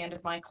around at the end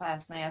of my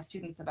class and I ask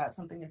students about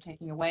something they're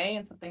taking away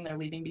and something they're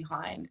leaving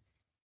behind.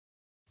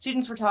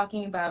 Students were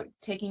talking about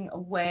taking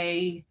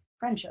away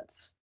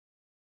friendships.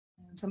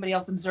 Somebody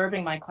else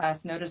observing my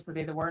class noticed that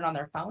they weren't on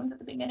their phones at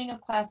the beginning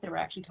of class, they were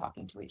actually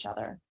talking to each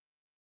other.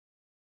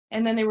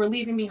 And then they were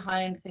leaving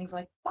behind things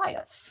like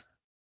bias.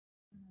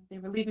 They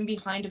were leaving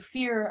behind a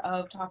fear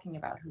of talking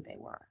about who they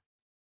were.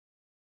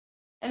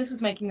 And this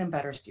was making them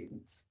better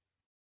students.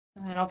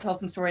 And I'll tell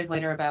some stories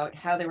later about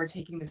how they were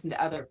taking this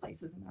into other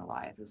places in their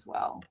lives as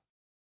well.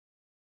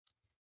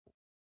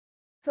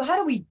 So how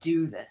do we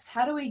do this?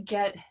 How do we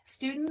get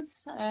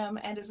students,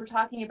 and as we're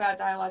talking about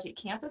dialogic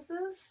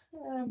campuses,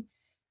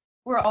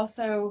 we're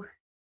also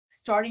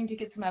starting to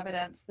get some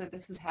evidence that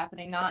this is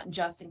happening not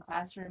just in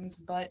classrooms,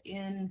 but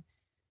in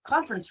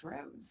conference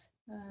rooms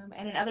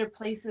and in other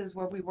places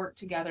where we work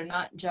together,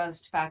 not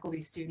just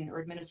faculty, student, or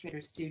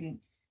administrator, student,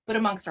 but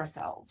amongst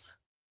ourselves.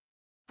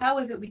 how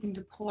is it we can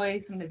deploy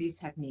some of these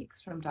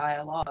techniques from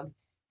dialogue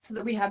so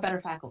that we have better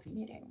faculty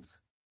meetings,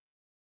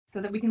 so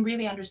that we can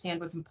really understand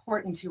what's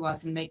important to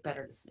us and make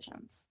better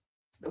decisions,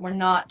 so that we're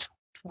not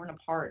torn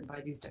apart by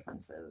these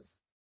differences.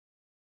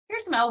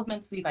 Here's some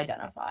elements we've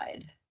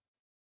identified.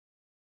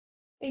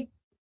 A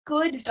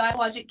good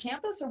dialogic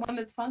campus, or one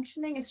that's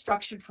functioning, is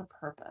structured for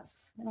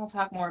purpose. And I'll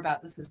talk more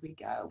about this as we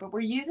go. But we're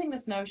using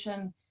this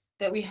notion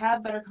that we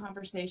have better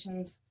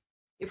conversations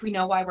if we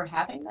know why we're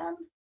having them.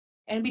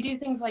 And we do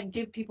things like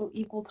give people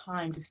equal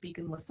time to speak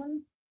and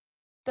listen.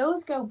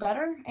 Those go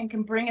better and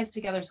can bring us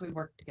together so we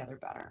work together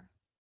better.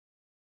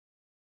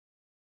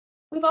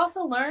 We've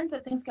also learned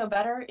that things go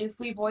better if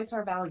we voice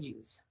our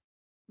values.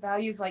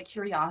 Values like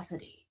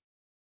curiosity,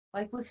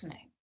 like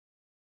listening,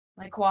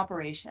 like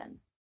cooperation.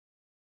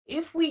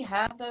 If we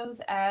have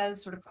those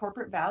as sort of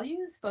corporate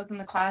values, both in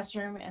the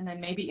classroom and then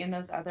maybe in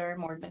those other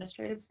more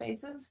administrative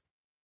spaces,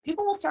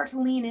 people will start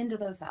to lean into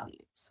those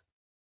values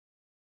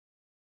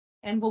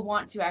and will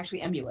want to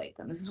actually emulate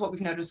them. This is what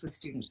we've noticed with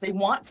students. They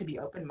want to be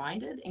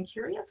open-minded and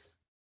curious.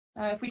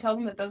 If we tell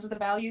them that those are the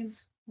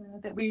values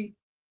that we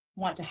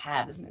want to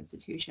have as an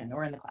institution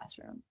or in the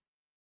classroom.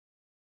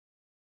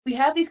 We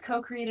have these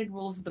co-created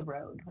rules of the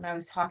road. When I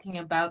was talking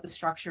about the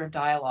structure of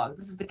dialogue,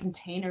 this is the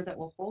container that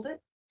will hold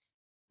it.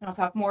 And I'll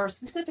talk more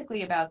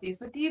specifically about these,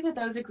 but these are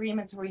those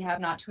agreements where we have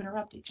not to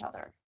interrupt each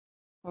other,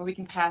 where we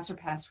can pass or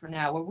pass for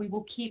now, where we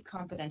will keep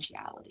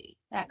confidentiality,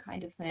 that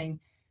kind of thing,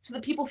 so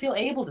that people feel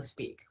able to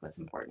speak what's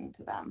important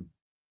to them.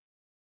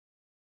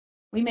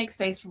 We make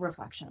space for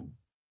reflection.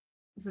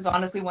 This is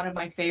honestly one of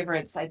my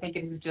favorites. I think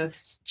it has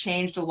just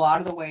changed a lot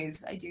of the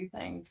ways I do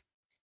things.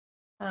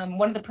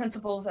 One of the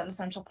principles at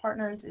Essential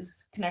Partners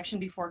is connection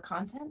before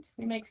content.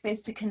 We make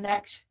space to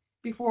connect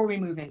before we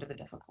move into the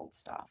difficult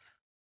stuff.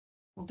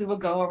 We'll do a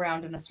go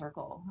around in a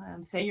circle.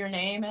 Say your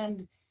name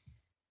and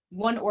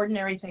one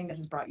ordinary thing that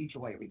has brought you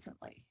joy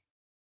recently.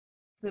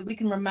 So that we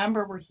can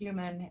remember we're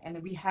human and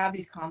that we have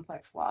these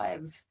complex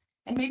lives,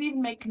 and maybe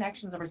even make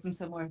connections over some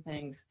similar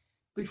things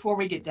before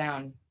we get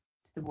down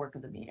to the work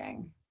of the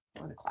meeting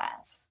or the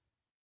class.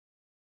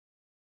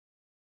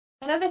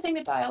 Another thing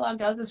that dialogue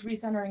does is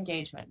recenter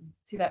engagement.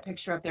 See that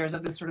picture up there is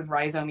of this sort of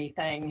rhizome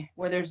thing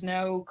where there's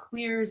no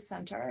clear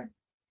center,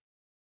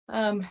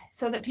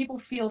 so that people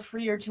feel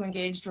freer to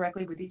engage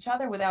directly with each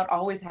other without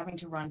always having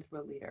to run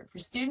through a leader. For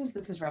students,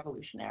 this is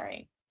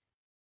revolutionary.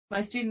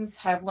 My students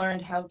have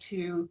learned how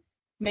to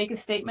make a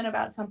statement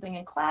about something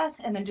in class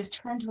and then just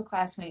turn to a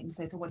classmate and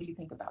say, so what do you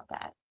think about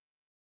that?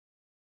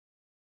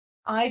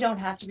 I don't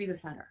have to be the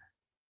center.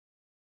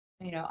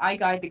 I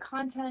guide the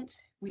content,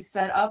 we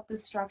set up the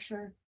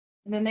structure,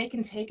 and then they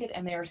can take it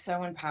and they are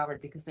so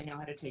empowered because they know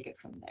how to take it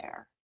from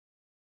there.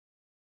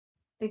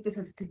 I think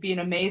this could be an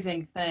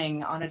amazing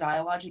thing on a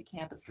dialogic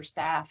campus for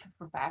staff,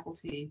 for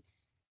faculty.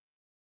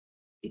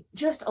 It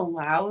just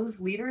allows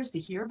leaders to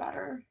hear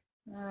better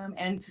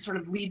and to sort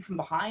of lead from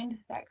behind,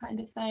 that kind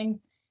of thing.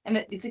 And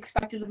that it's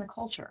expected in the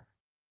culture,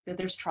 that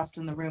there's trust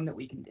in the room that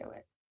we can do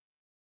it.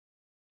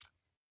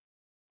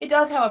 It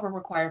does, however,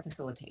 require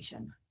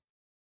facilitation.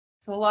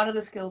 So a lot of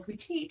the skills we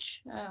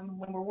teach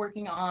when we're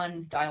working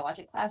on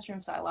dialogic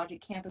classrooms,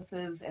 dialogic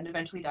campuses, and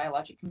eventually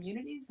dialogic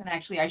communities, and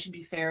actually I should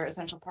be fair,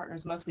 Essential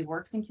Partners mostly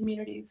works in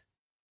communities.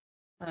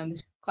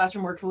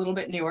 Classroom work's a little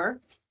bit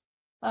newer,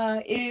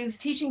 is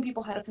teaching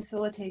people how to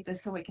facilitate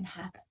this so it can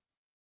happen.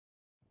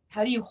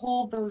 How do you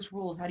hold those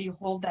rules? How do you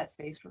hold that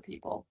space for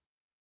people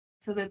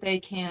so that they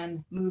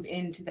can move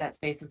into that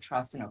space of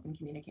trust and open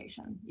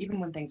communication, even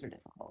when things are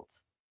difficult?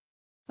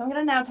 So I'm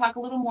going to now talk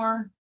a little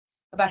more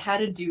about how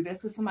to do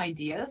this with some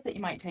ideas that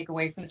you might take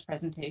away from this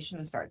presentation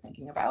and start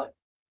thinking about.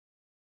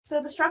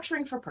 So the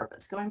structuring for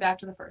purpose, going back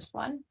to the first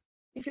one.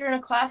 If you're in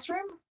a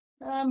classroom,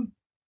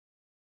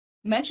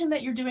 mention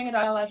that you're doing a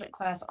dialogic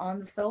class on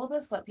the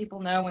syllabus, let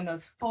people know when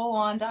those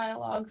full-on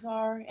dialogues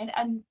are,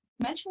 and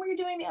mention where you're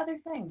doing the other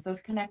things,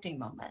 those connecting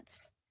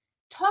moments.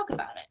 Talk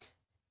about it,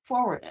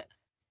 forward it,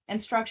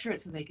 and structure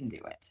it so they can do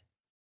it.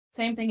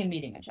 Same thing in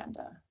meeting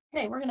agenda.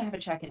 Hey, we're going to have a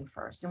check-in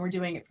first, and we're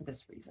doing it for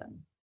this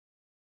reason.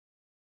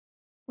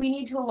 We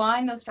need to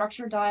align those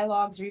structured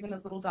dialogues or even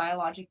those little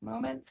dialogic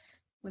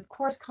moments with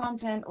course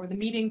content or the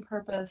meeting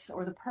purpose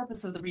or the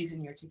purpose of the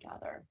reason you're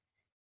together.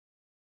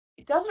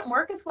 It doesn't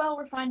work as well,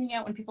 we're finding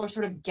out, when people are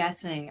sort of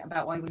guessing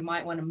about why we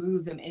might want to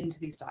move them into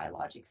these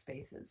dialogic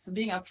spaces. So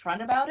being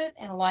upfront about it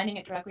and aligning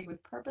it directly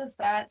with purpose,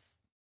 that's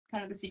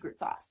kind of the secret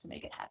sauce to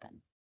make it happen.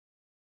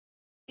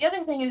 The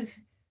other thing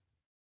is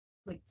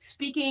like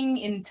speaking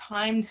in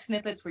timed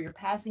snippets where you're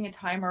passing a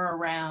timer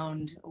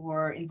around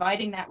or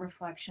inviting that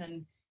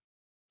reflection.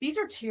 These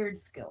are tiered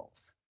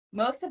skills.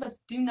 Most of us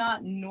do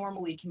not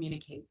normally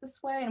communicate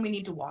this way, and we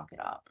need to walk it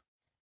up.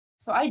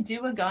 So I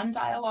do a gun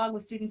dialogue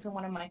with students in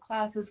one of my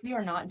classes. We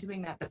are not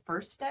doing that the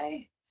first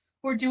day.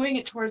 We're doing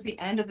it towards the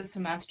end of the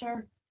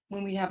semester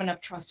when we have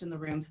enough trust in the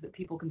room so that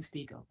people can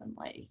speak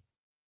openly.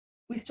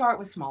 We start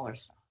with smaller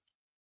stuff,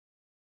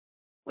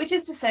 which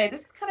is to say,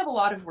 this is kind of a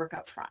lot of work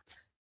up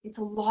front. It's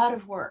a lot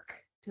of work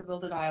to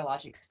build a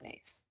dialogic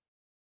space.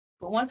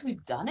 But once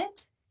we've done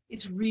it,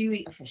 it's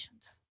really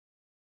efficient.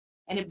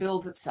 and it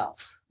builds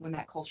itself when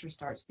that culture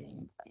starts being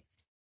in place.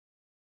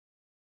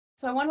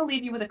 So I want to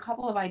leave you with a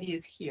couple of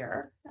ideas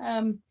here.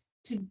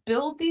 To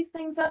build these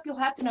things up, you'll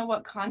have to know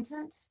what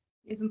content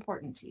is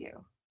important to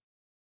you.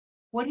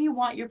 What do you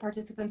want your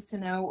participants to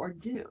know or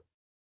do?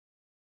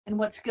 And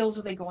what skills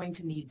are they going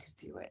to need to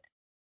do it?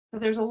 So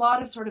there's a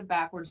lot of sort of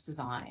backwards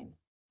design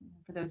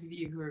for those of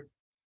you who are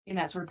in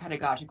that sort of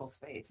pedagogical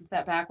space. It's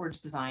that backwards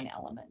design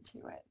element to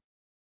it.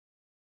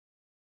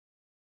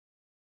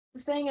 The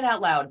saying it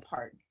out loud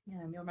part.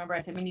 You'll remember I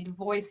said we need to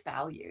voice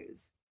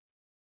values.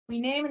 We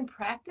name and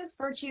practice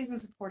virtues and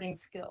supporting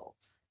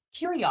skills.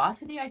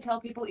 Curiosity, I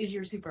tell people, is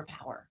your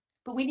superpower,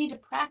 but we need to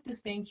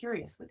practice being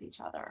curious with each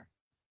other.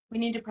 We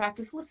need to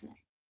practice listening.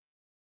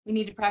 We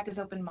need to practice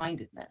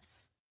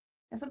open-mindedness.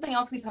 And something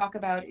else we talk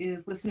about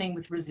is listening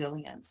with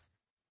resilience.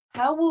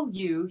 How will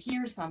you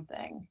hear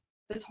something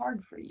that's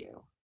hard for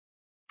you?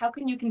 How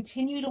can you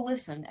continue to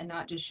listen and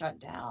not just shut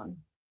down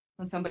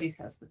when somebody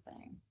says the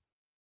thing?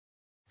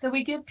 So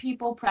we give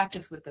people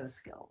practice with those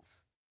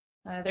skills.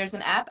 There's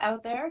an app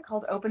out there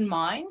called Open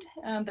Mind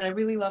that I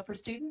really love for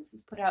students.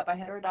 It's put out by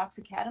Heterodox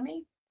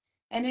Academy.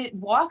 And it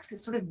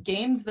sort of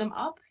games them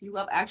up. You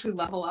actually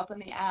level up in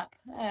the app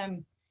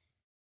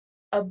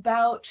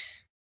about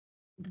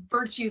the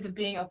virtues of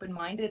being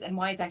open-minded and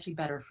why it's actually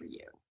better for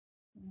you,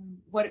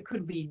 what it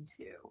could lead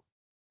to,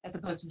 as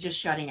opposed to just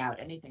shutting out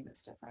anything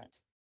that's different.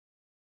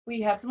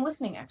 We have some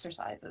listening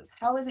exercises.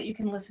 How is it you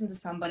can listen to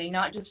somebody,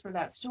 not just for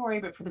that story,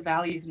 but for the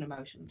values and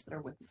emotions that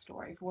are with the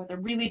story, for what they're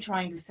really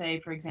trying to say?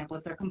 For example,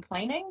 if they're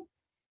complaining,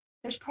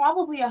 there's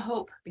probably a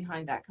hope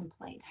behind that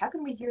complaint. How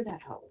can we hear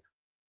that hope?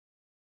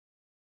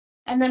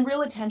 And then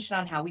real attention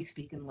on how we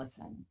speak and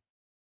listen.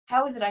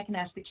 How is it I can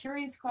ask the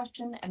curious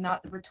question and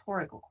not the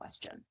rhetorical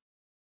question?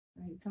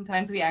 Right?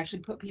 Sometimes we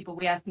actually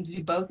we ask them to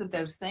do both of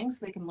those things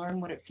so they can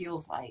learn what it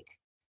feels like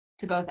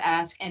to both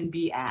ask and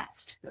be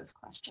asked those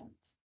questions.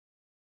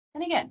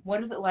 And again,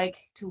 what is it like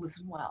to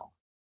listen well?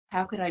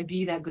 How could I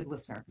be that good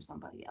listener for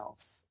somebody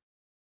else?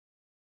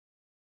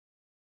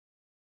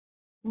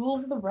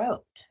 Rules of the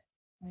road.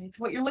 Right?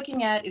 So what you're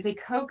looking at is a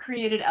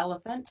co-created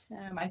elephant,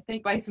 I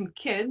think by some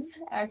kids,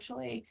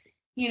 actually.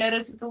 You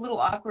notice it's a little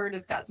awkward.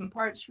 It's got some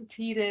parts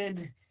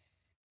repeated,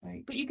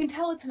 right? But you can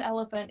tell it's an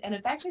elephant, and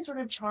it's actually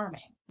sort of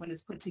charming when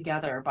it's put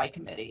together by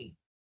committee.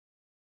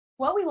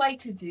 What we like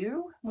to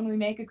do when we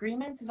make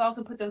agreements is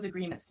also put those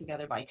agreements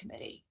together by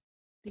committee,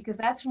 because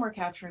that's when we're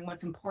capturing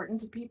what's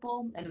important to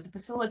people. And as a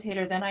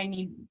facilitator, then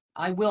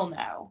I will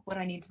know what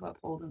I need to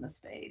uphold in the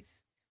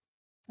space.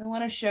 So I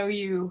want to show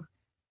you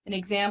an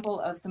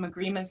example of some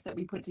agreements that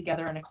we put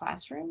together in a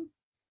classroom.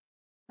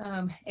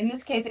 In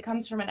this case, it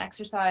comes from an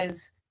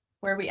exercise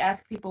where we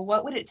ask people,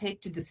 what would it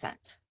take to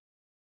dissent?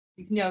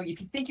 If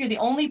you think you're the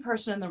only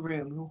person in the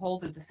room who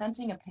holds a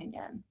dissenting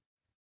opinion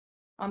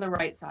on the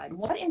right side,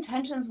 what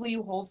intentions will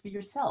you hold for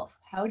yourself?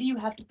 How do you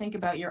have to think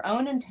about your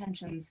own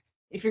intentions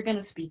if you're going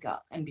to speak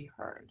up and be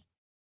heard?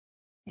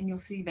 And you'll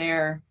see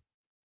there,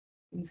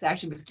 this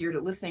actually was geared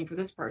at listening for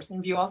this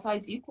person, view all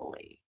sides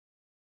equally.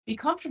 Be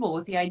comfortable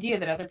with the idea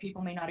that other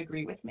people may not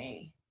agree with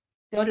me.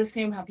 Don't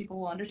assume how people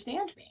will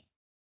understand me.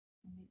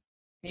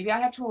 Maybe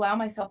I have to allow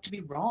myself to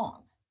be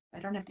wrong. I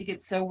don't have to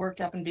get so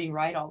worked up in being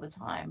right all the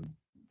time,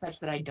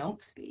 such that I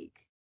don't speak.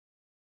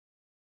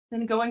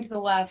 Then going to the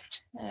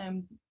left,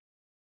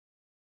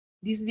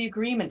 these are the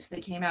agreements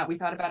that came out. We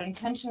thought about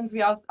intentions.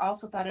 We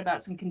also thought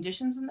about some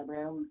conditions in the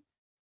room.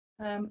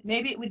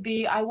 Maybe it would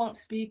be, I won't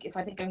speak if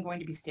I think I'm going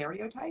to be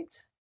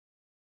stereotyped.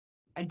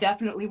 I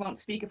definitely won't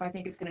speak if I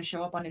think it's going to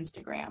show up on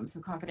Instagram. So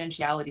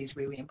confidentiality is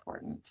really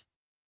important.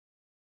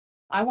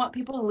 I want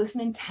people to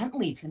listen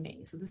intently to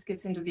me. So this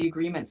gets into the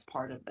agreements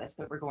part of this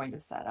that we're going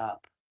to set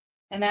up.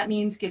 And that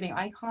means giving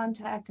eye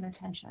contact and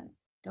attention.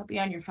 Don't be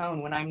on your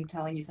phone when I'm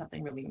telling you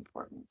something really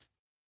important.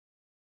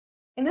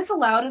 And this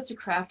allowed us to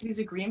craft these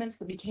agreements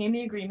that became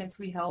the agreements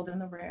we held in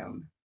the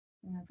room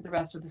for the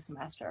rest of the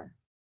semester.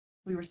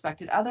 We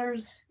respected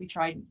others. We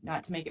tried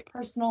not to make it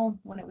personal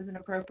when it was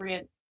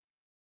inappropriate.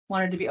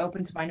 Wanted to be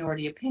open to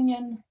minority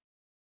opinion.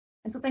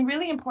 And something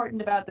really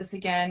important about this,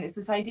 again, is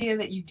this idea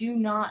that you do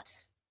not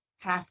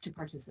have to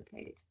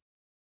participate.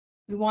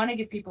 We want to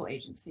give people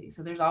agency.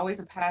 So there's always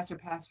a pass or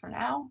pass for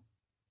now.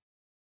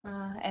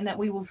 And that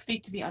we will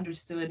speak to be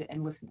understood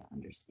and listen to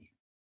understand.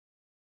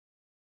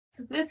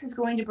 So this is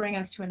going to bring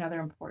us to another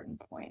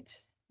important point.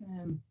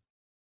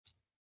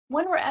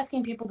 When we're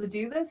asking people to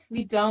do this,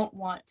 we don't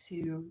want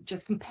to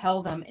just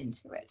compel them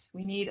into it.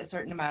 We need a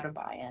certain amount of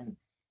buy-in.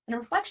 And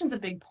reflection's a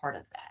big part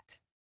of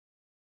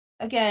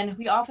that. Again,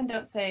 we often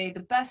don't say the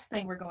best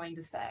thing we're going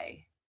to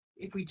say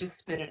if we just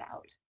spit it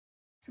out.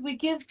 So we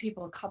give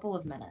people a couple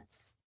of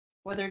minutes,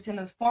 whether it's in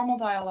those formal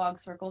dialogue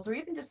circles or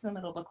even just in the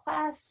middle of a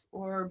class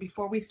or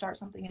before we start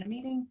something in a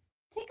meeting,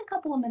 take a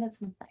couple of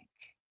minutes and think.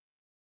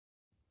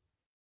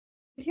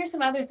 But here's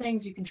some other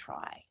things you can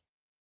try.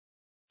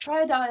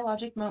 Try a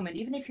dialogic moment,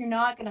 even if you're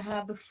not going to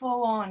have the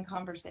full-on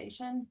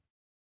conversation.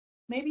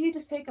 Maybe you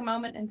just take a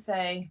moment and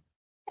say,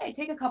 hey,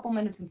 take a couple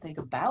minutes and think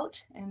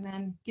about, and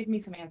then give me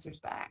some answers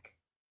back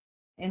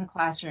in a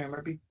classroom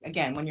or,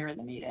 again, when you're in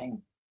the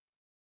meeting.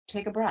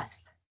 take a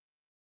breath.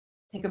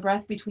 Take a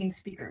breath between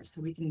speakers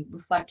so we can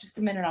reflect just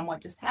a minute on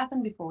what just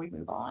happened before we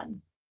move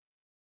on.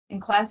 In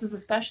classes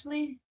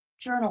especially,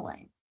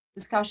 journaling,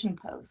 discussion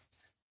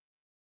posts.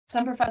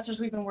 Some professors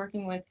we've been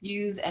working with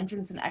use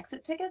entrance and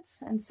exit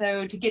tickets. And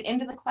so to get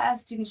into the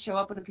class, students show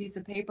up with a piece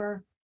of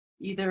paper,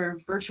 either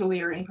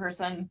virtually or in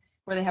person,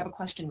 where they have a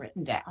question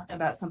written down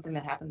about something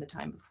that happened the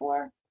time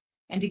before.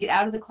 And to get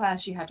out of the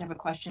class, you have to have a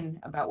question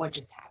about what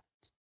just happened.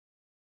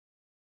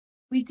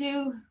 We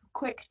do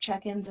quick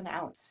check-ins and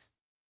outs.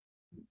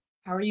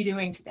 How are you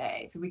doing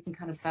today? So we can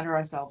kind of center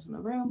ourselves in the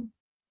room.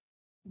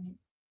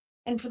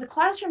 And for the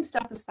classroom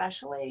stuff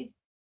especially,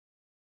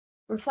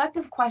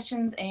 reflective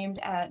questions aimed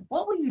at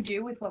what will you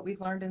do with what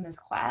we've learned in this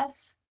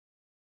class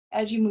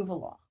as you move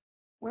along?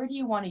 Where do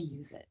you want to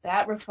use it?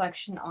 That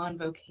reflection on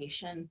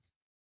vocation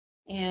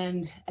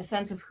and a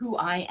sense of who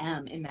I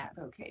am in that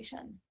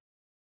vocation.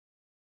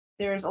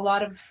 There's a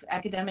lot of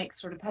academic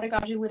sort of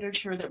pedagogy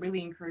literature that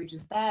really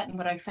encourages that. And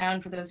what I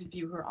found for those of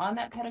you who are on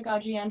that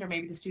pedagogy end, or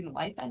maybe the student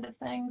life end of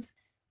things,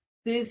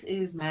 this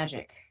is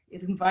magic.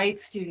 It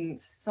invites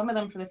students, some of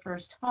them for the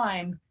first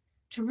time,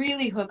 to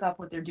really hook up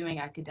what they're doing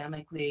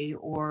academically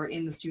or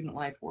in the student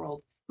life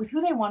world with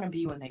who they want to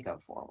be when they go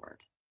forward.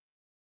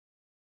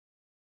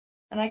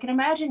 And I can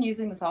imagine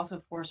using this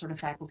also for sort of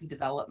faculty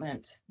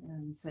development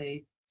and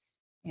say,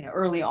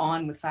 early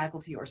on with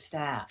faculty or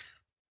staff.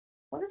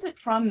 What is it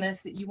from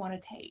this that you want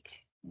to take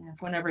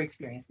from whatever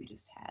experience we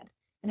just had?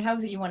 And how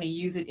is it you want to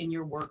use it in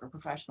your work or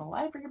professional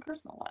life or your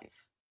personal life?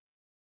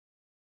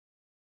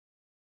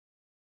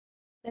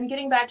 Then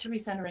getting back to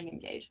recentering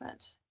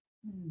engagement.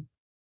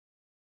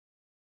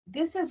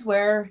 This is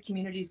where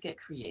communities get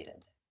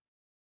created.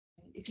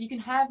 If you can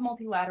have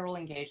multilateral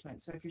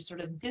engagement, so if you're sort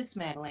of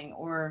dismantling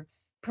or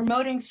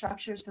promoting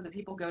structures so that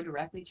people go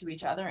directly to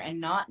each other and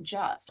not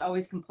just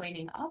always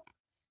complaining up,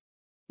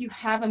 you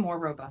have a more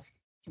robust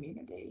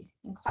community.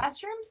 In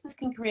classrooms, this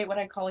can create what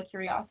I call a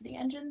curiosity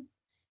engine.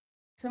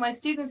 So my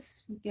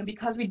students,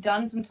 because we'd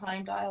done some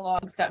time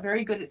dialogues, got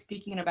very good at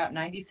speaking in about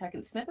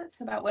 90-second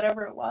snippets about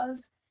whatever it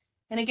was.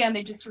 And again,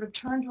 they just sort of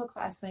turn to a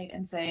classmate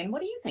and say, and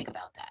what do you think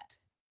about that?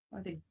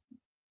 Or they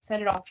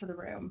send it off to the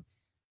room.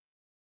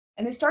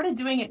 And they started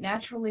doing it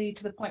naturally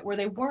to the point where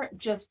they weren't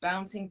just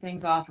bouncing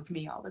things off of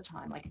me all the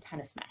time, like a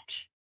tennis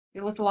match.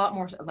 It looked a lot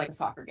more like a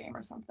soccer game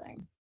or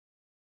something.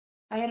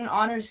 I had an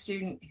honors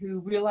student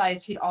who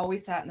realized he'd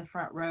always sat in the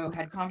front row,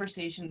 had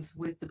conversations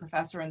with the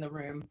professor in the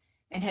room,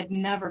 and had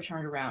never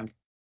turned around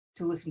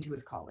to listen to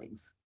his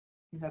colleagues,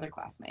 his other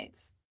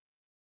classmates.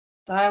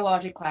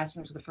 Dialogic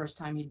classrooms were the first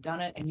time he'd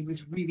done it, and he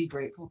was really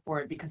grateful for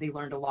it because he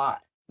learned a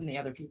lot from the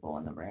other people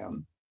in the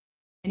room.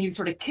 And he was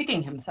sort of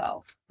kicking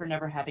himself for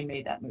never having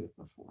made that move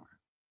before.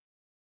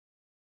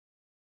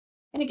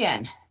 And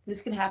again,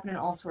 this can happen in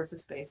all sorts of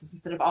spaces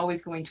instead of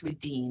always going to a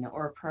dean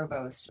or a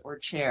provost or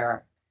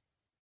chair.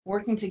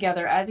 Working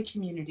together as a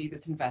community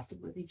that's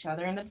invested with each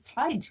other and that's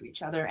tied to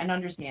each other and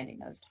understanding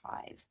those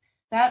ties.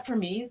 That for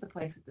me is the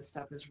place that this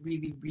stuff is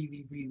really,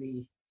 really,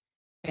 really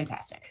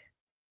fantastic.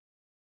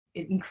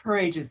 It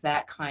encourages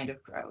that kind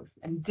of growth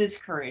and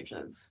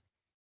discourages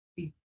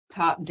the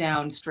top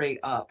down, straight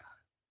up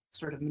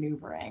sort of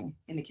maneuvering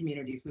in the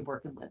communities we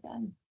work and live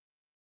in.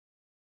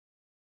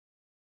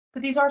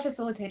 But these are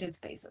facilitated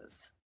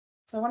spaces.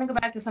 So I want to go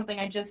back to something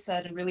I just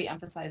said and really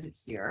emphasize it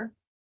here.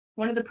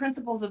 One of the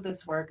principles of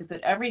this work is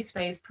that every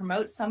space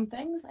promotes some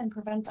things and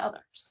prevents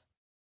others.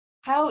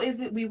 How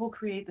is it we will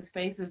create the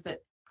spaces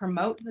that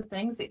promote the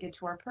things that get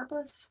to our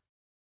purpose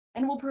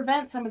and will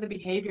prevent some of the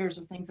behaviors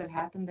or things that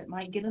happen that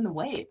might get in the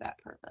way of that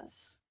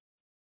purpose?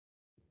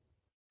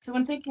 So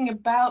when thinking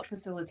about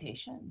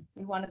facilitation,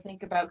 we want to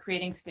think about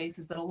creating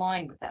spaces that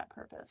align with that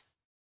purpose.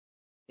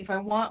 If I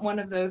want one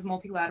of those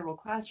multilateral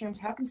classrooms,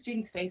 how can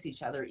students face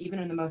each other, even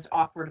in the most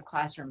awkward of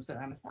classrooms that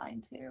I'm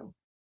assigned to?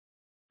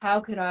 How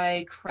could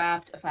I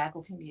craft a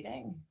faculty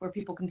meeting where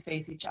people can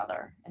face each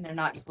other and they're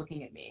not just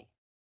looking at me?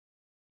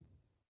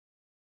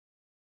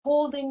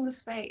 Holding the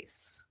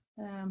space.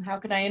 How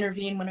can I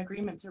intervene when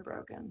agreements are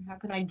broken? How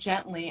can I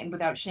gently and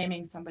without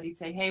shaming somebody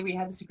say, hey, we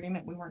had this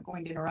agreement, we weren't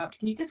going to interrupt.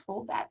 Can you just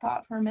hold that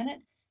thought for a minute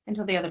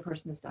until the other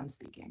person is done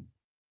speaking?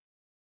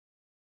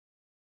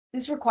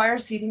 This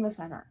requires seating the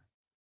center.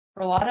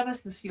 For a lot of us,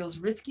 this feels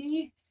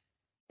risky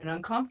and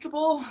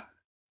uncomfortable,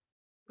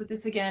 but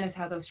this again is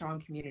how those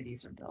strong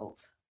communities are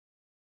built.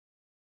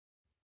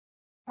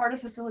 Part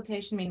of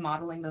facilitation means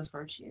modeling those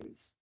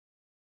virtues.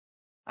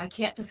 I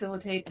can't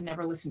facilitate and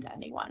never listen to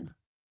anyone.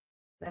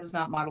 That is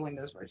not modeling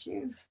those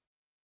virtues.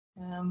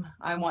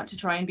 I want to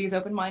try and be as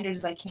open-minded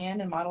as I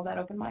can and model that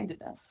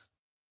open-mindedness.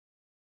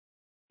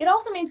 It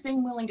also means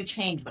being willing to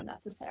change when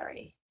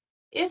necessary.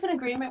 If an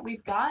agreement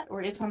we've got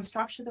or if some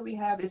structure that we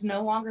have is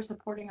no longer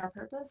supporting our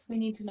purpose, we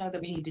need to know that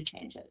we need to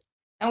change it.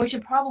 And we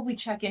should probably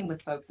check in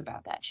with folks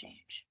about that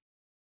change.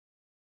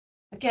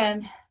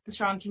 Again, the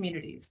strong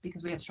communities,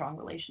 because we have strong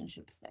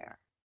relationships there.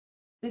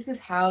 This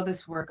is how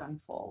this work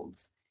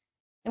unfolds.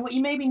 And what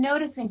you may be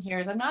noticing here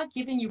is I'm not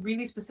giving you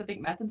really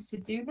specific methods to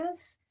do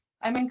this.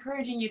 I'm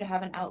encouraging you to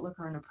have an outlook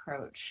or an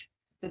approach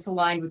that's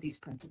aligned with these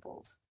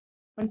principles.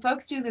 When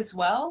folks do this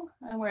well,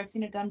 where I've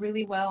seen it done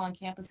really well on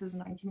campuses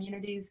and on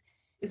communities,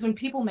 is when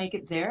people make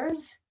it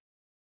theirs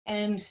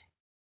and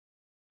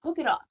hook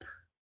it up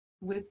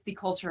with the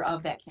culture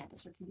of that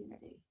campus or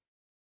community.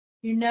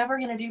 You're never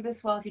going to do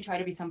this well if you try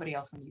to be somebody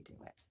else when you do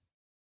it.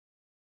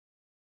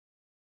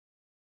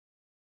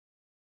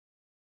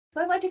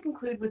 So I'd like to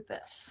conclude with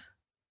this.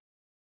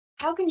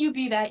 How can you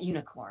be that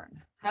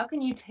unicorn? How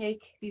can you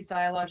take these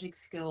dialogic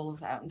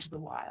skills out into the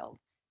wild?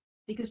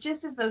 Because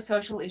just as those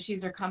social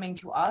issues are coming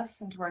to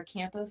us and to our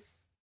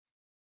campus,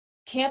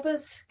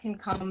 campus can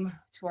come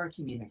to our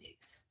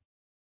communities.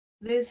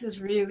 This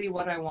is really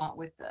what I want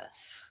with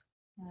this.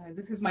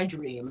 This is my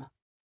dream.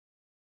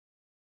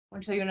 I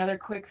want to tell you another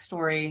quick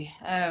story.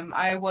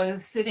 I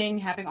was sitting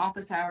having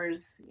office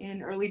hours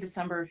in early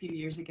December a few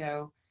years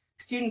ago.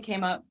 A student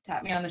came up,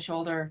 tapped me on the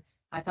shoulder.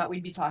 I thought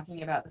we'd be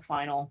talking about the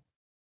final.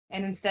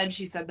 And instead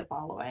she said the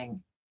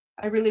following: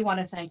 I really want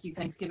to thank you.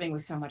 Thanksgiving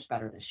was so much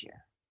better this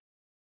year.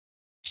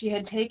 She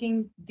had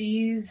taken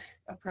these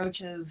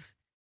approaches,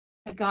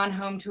 had gone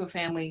home to a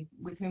family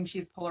with whom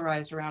she's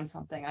polarized around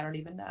something I don't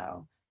even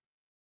know,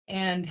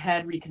 and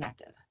had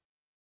reconnected.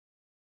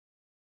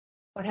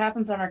 What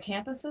happens on our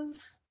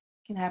campuses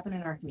can happen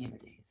in our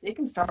communities. It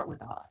can start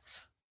with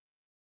us.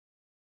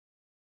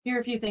 Here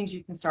are a few things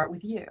you can start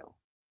with you.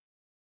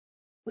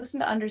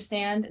 Listen to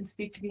understand and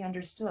speak to be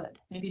understood.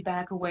 Maybe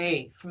back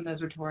away from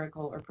those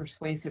rhetorical or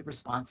persuasive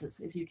responses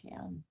if you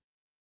can.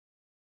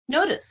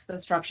 Notice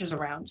those structures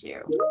around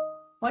you.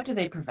 What do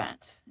they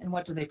prevent and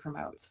what do they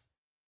promote?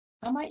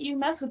 How might you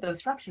mess with those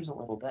structures a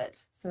little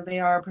bit so they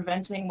are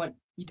preventing what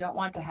you don't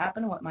want to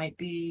happen, what might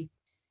be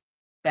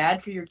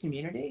bad for your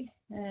community,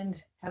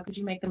 and how could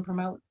you make them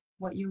promote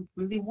what you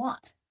really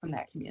want from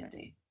that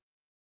community?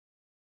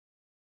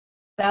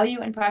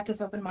 Value and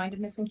practice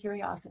open-mindedness and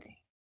curiosity.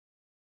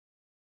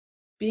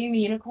 Being the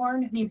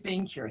unicorn means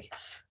being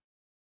curious.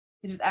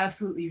 It is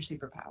absolutely your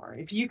superpower.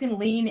 If you can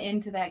lean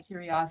into that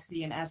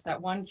curiosity and ask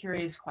that one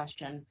curious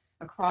question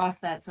across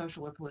that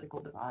social or political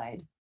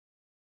divide,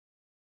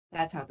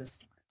 that's how this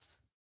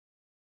starts.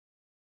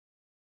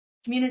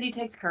 Community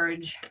takes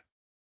courage.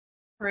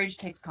 Courage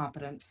takes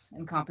competence,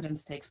 and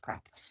competence takes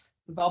practice.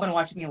 We've all been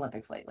watching the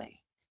Olympics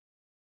lately.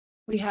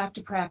 We have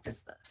to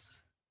practice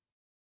this.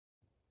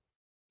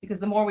 Because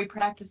the more we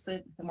practice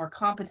it, the more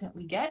competent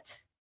we get.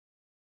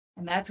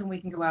 And that's when we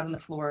can go out on the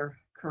floor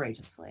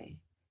courageously,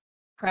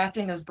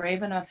 crafting those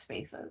brave enough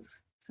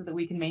spaces so that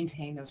we can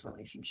maintain those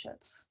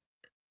relationships.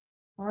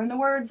 Or in the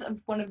words of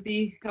one of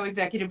the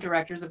co-executive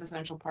directors of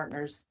Essential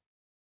Partners,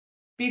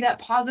 be that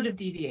positive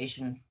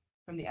deviation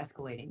from the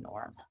escalating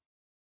norm.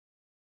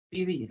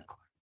 Be the unicorn.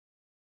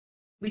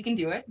 We can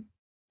do it.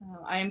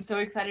 I am so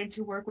excited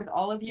to work with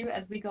all of you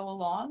as we go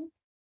along.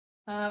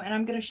 And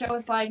I'm going to show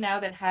a slide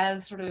now that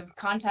has sort of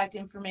contact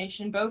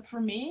information, both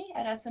for me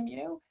at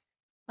SMU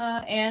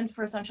and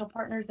for Essential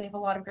Partners. They have a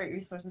lot of great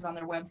resources on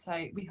their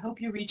website. We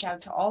hope you reach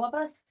out to all of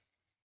us.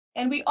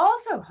 And we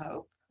also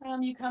hope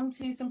you come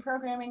to some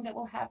programming that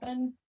will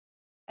happen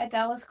at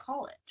Dallas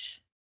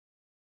College.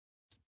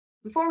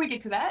 Before we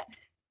get to that,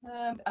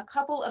 a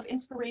couple of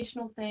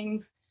inspirational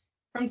things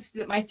from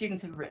that my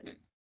students have written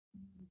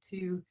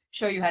to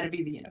show you how to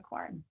be the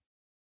unicorn.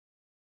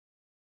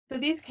 So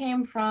these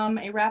came from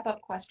a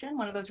wrap-up question,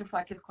 one of those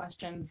reflective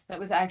questions that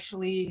was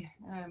actually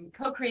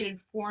co-created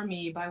for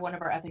me by one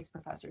of our ethics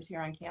professors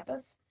here on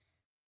campus,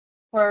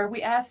 where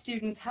we asked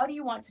students, how do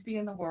you want to be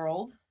in the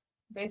world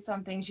based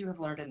on things you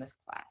have learned in this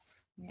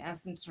class? We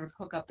asked them to sort of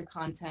hook up the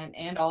content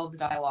and all of the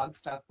dialogue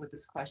stuff with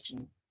this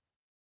question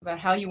about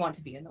how you want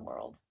to be in the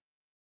world.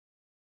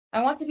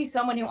 I want to be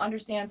someone who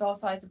understands all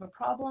sides of a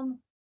problem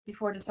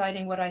before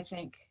deciding what I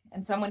think,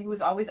 and someone who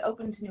is always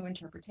open to new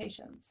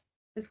interpretations.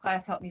 This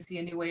class helped me see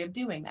a new way of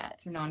doing that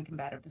through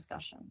non-combative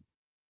discussion.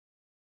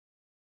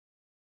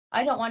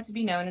 I don't want to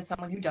be known as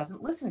someone who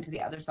doesn't listen to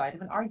the other side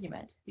of an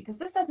argument, because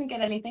this doesn't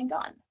get anything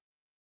done.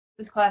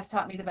 This class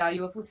taught me the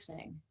value of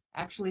listening,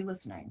 actually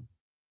listening,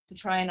 to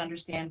try and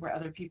understand where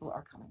other people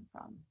are coming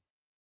from.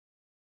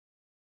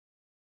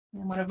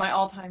 And one of my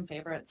all-time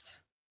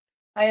favorites,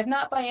 I have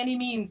not by any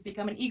means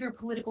become an eager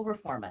political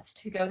reformist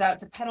who goes out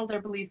to peddle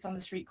their beliefs on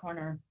the street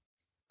corner,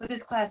 but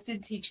this class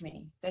did teach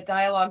me that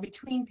dialogue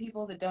between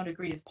people that don't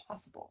agree is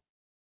possible.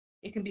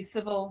 It can be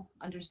civil,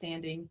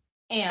 understanding,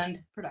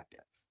 and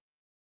productive.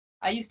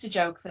 I used to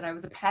joke that I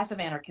was a passive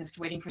anarchist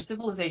waiting for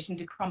civilization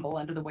to crumble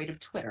under the weight of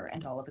Twitter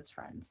and all of its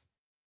friends.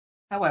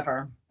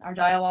 However, our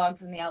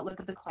dialogues and the outlook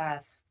of the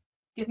class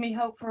give me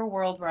hope for a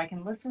world where I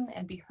can listen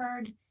and be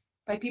heard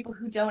by people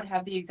who don't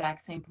have the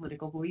exact same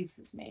political beliefs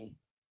as me.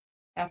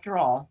 After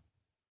all,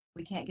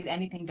 we can't get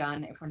anything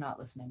done if we're not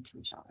listening to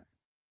each other.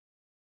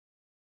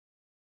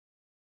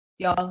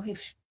 Y'all,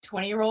 if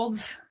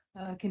 20-year-olds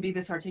can be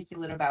this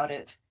articulate about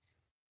it,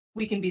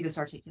 we can be this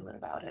articulate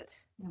about it,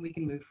 and we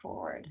can move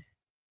forward.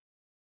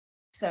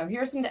 So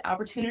here are some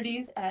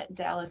opportunities at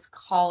Dallas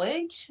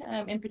College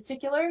in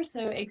particular.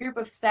 So a group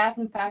of staff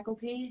and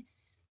faculty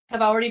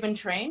have already been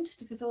trained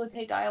to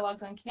facilitate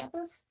dialogues on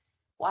campus,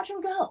 watch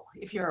them go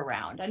if you're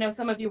around. I know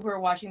some of you who are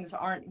watching this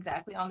aren't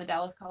exactly on the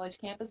Dallas College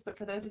campus, but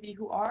for those of you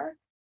who are,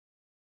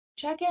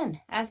 check in,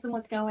 ask them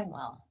what's going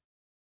well.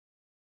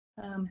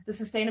 The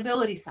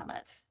Sustainability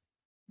Summit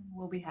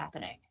will be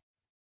happening,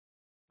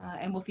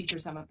 and will feature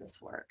some of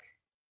this work.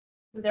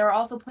 There are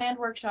also planned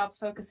workshops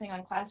focusing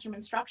on classroom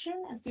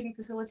instruction and student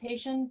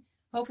facilitation,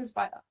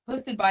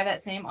 hosted by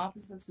that same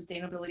Office of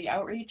Sustainability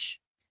Outreach.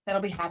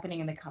 That'll be happening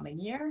in the coming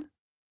year.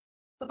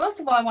 But most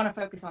of all, I want to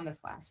focus on this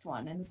last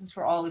one, and this is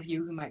for all of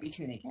you who might be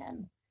tuning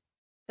in.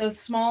 Those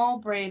small,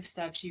 brave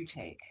steps you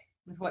take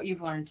with what you've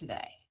learned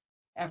today,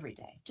 every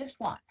day, just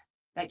one,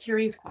 that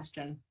curious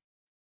question,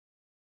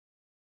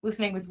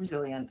 listening with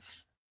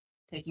resilience,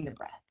 taking the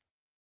breath.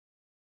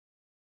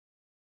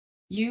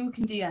 You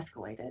can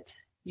de-escalate it.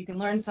 You can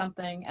learn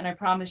something, and I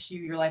promise you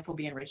your life will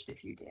be enriched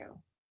if you do.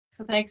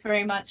 So thanks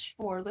very much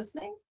for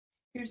listening.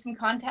 Here's some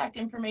contact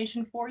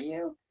information for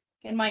you.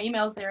 Again, my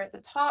email's there at the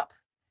top,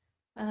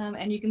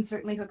 and you can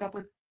certainly hook up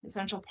with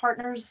Essential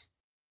Partners.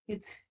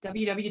 It's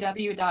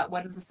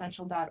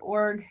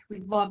www.whatisessential.org.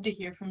 We'd love to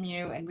hear from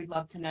you, and we'd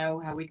love to know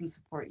how we can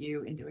support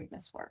you in doing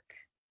this work.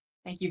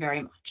 Thank you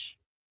very much.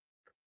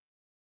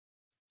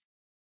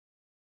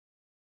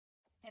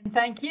 And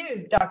thank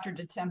you, Dr.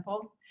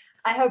 DeTemple.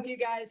 I hope you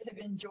guys have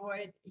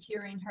enjoyed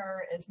hearing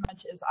her as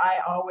much as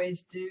I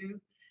always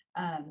do.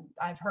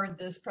 I've heard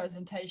this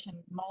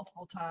presentation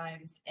multiple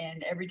times,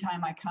 and every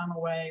time I come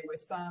away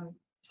with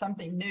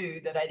something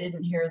new that I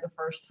didn't hear the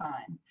first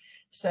time.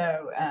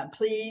 So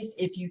please,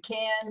 if you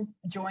can,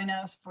 join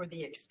us for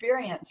the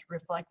Experience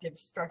Reflective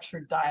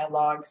Structured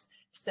Dialogues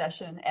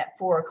session at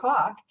 4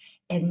 o'clock.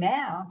 And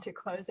now, to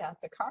close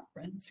out the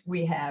conference,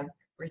 we have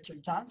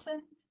Richard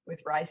Johnson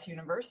with Rice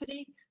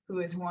University, who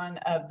is one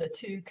of the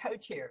 2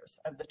 co-chairs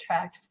of the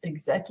TRACS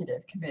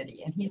Executive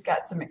Committee. And he's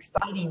got some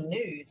exciting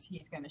news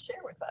he's going to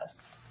share with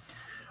us.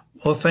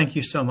 Well, thank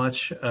you so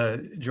much,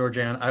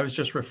 Georgianne. I was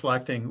just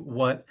reflecting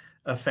what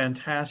a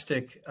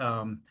fantastic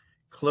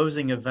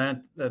closing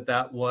event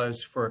that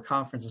was for a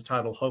conference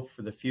entitled Hope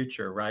for the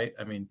Future, right?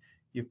 I mean,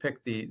 you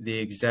picked the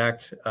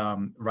exact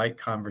right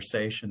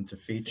conversation to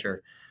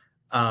feature.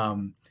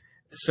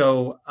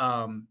 So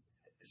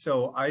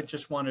I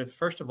just wanted,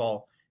 first of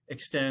all,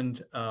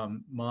 extend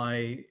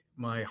my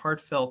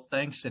heartfelt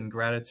thanks and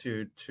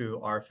gratitude to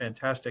our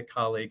fantastic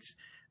colleagues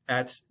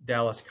at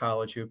Dallas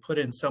College who put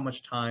in so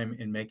much time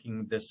in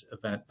making this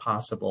event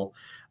possible.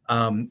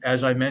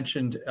 As I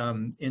mentioned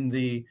in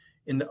the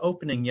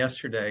opening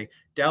yesterday,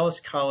 Dallas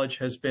College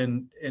has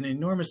been an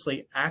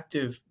enormously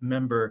active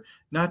member,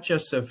 not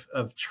just of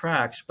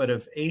TRACS, but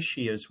of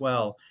ASHE as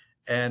well,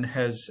 and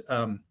has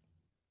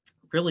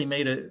really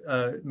made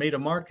a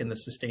mark in the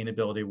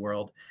sustainability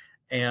world.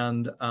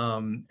 And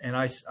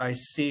I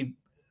see,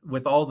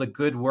 with all the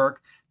good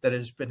work that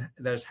is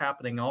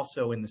happening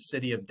also in the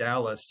city of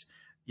Dallas,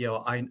 you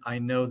know, I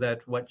know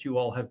that what you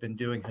all have been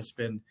doing has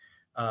been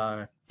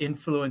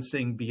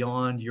influencing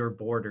beyond your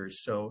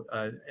borders. So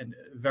and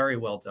very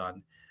well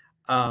done.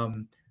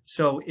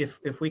 So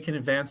if we can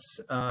advance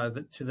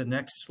to the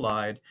next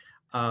slide,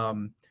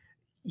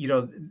 you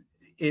know,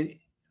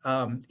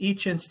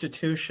 each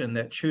institution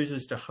that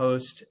chooses to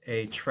host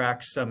a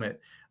TRACS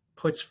summit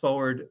puts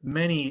forward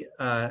many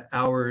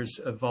hours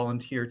of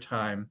volunteer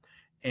time,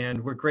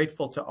 and we're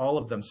grateful to all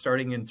of them,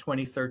 starting in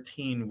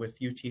 2013 with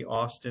UT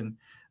Austin,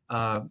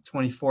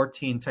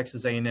 2014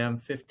 Texas A&M,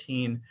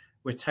 15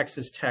 with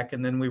Texas Tech,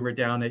 and then we were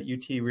down at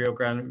UT Rio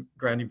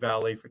Grande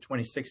Valley for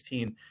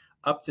 2016,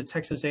 up to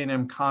Texas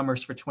A&M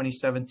Commerce for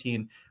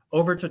 2017,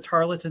 over to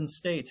Tarleton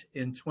State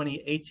in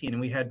 2018, and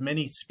we had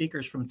many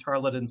speakers from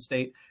Tarleton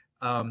State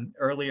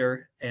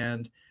earlier,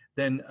 and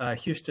then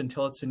Houston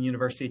Tillotson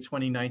University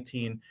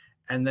 2019,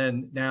 and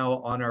then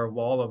now on our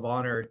Wall of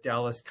Honor,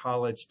 Dallas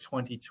College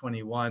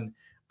 2021.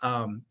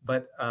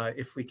 But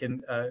if we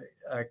can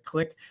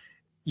click,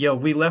 you know,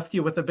 we left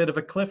you with a bit of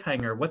a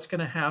cliffhanger. What's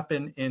going to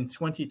happen in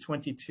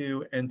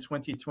 2022 and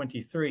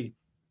 2023?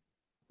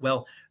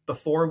 Well,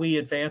 before we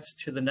advance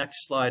to the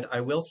next slide, I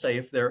will say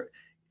if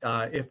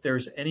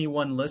there's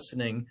anyone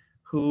listening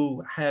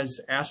who has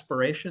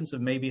aspirations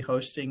of maybe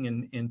hosting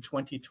in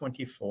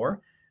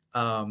 2024,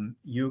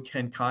 you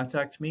can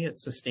contact me at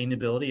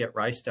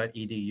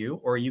sustainability@rice.edu,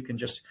 or you can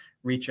just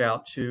reach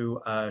out to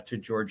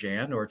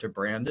Georgianne or to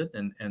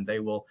Brandon, and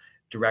they will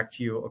direct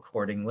you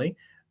accordingly.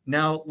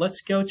 Now,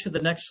 let's go to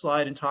the next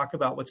slide and talk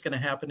about what's going to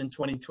happen in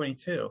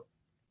 2022.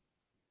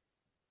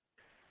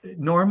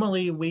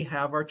 Normally, we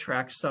have our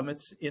TRACS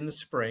summits in the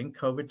spring.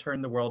 COVID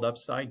turned the world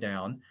upside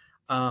down.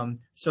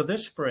 So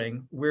this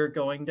spring, we're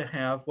going to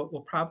have what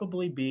will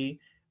probably be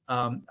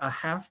a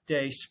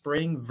half-day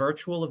spring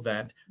virtual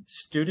event,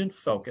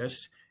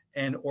 student-focused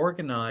and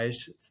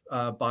organized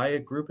by a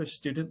group of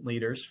student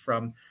leaders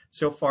from,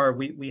 so far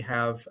we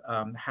have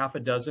half a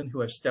dozen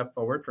who have stepped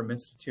forward from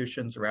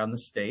institutions around the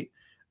state.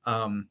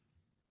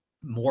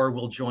 More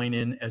will join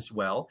in as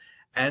well.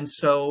 And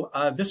so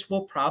this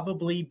will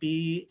probably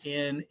be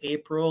in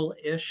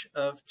April-ish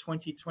of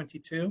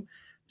 2022.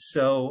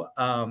 So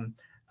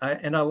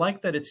And I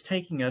like that it's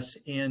taking us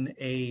in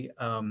a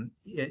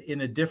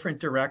different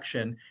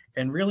direction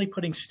and really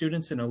putting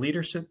students in a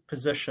leadership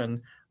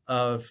position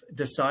of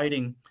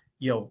deciding,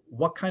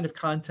 what kind of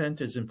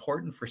content is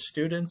important for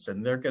students,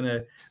 and they're going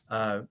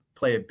to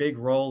play a big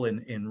role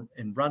in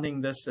running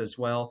this as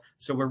well.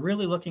 So we're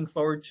really looking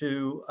forward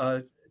to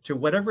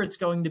whatever it's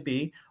going to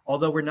be,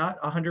 although we're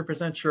not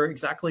 100% sure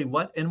exactly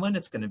what and when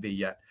it's going to be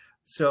yet.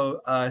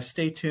 So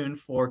stay tuned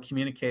for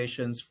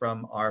communications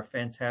from our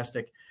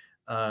fantastic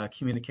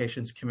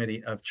Communications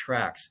Committee of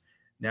Tracks.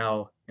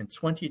 Now, in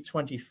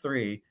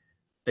 2023,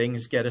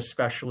 things get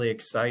especially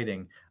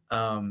exciting.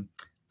 And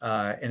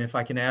if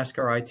I can ask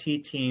our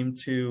IT team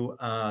to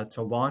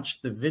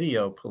launch the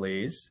video,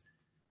 please.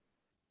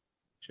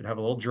 Should have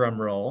a little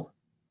drum roll.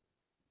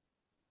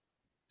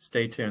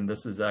 Stay tuned.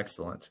 This is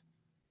excellent.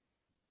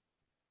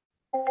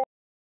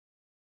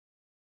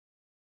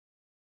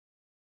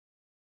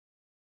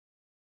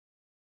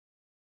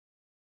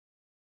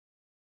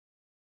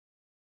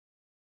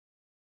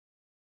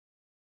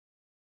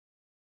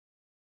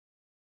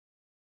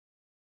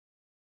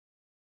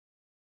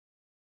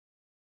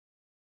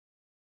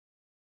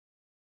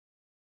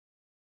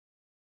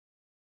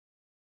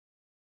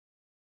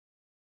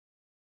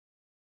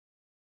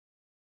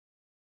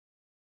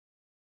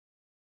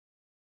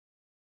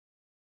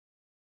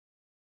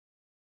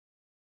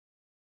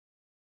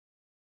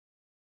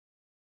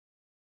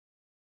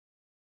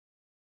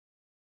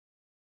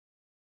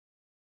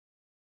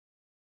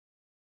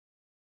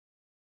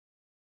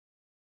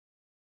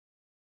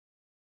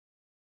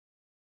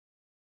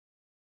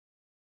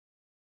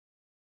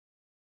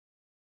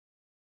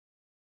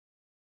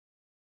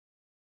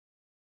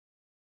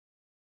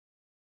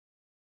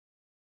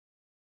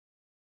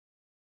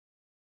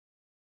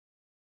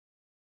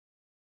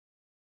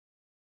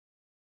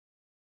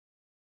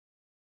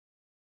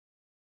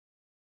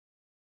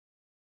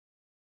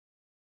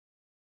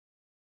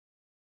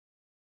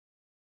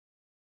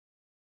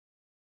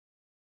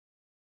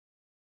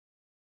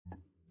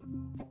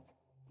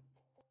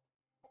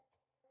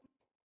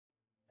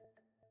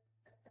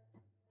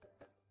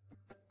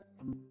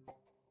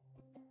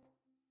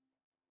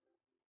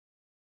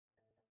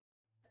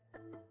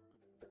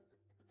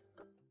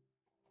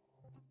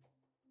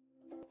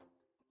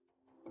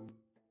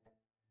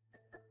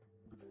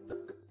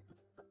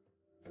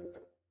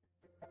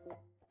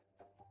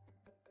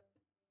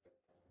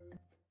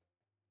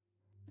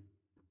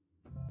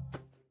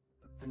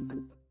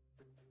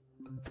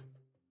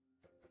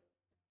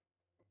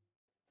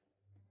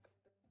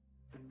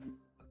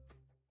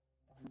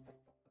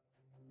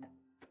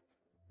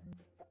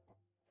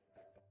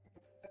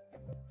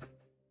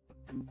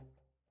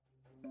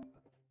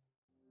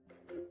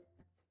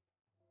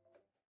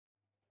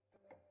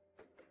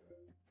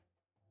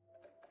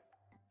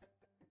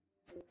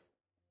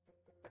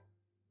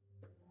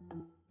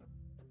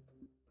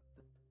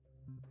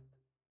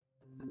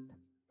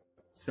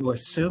 So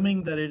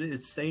assuming that it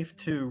is safe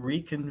to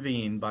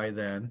reconvene by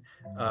then,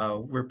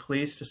 we're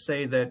pleased to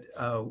say that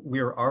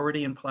we're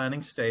already in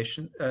planning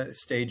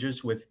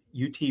stages with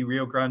UT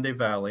Rio Grande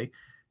Valley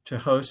to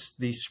host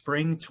the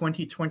Spring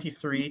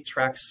 2023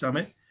 Track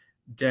Summit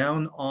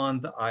down on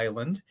the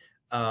island.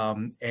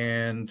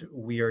 And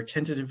we are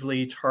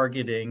tentatively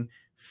targeting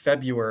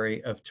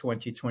February of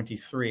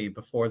 2023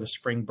 before the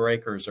spring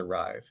breakers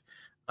arrive.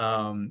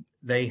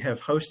 They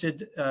have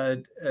hosted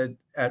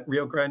at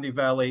Rio Grande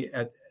Valley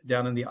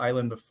down in the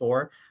island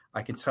before.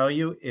 I can tell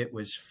you it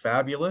was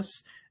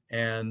fabulous.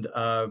 And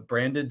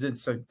Brandon did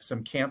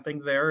some camping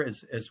there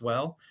as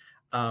well.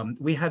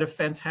 We had a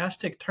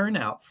fantastic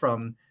turnout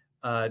from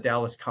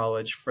Dallas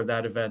College for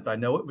that event. I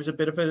know it was a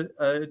bit of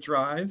a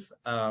drive,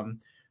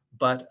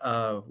 but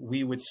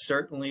we would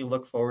certainly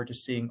look forward to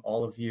seeing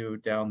all of you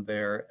down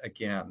there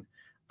again.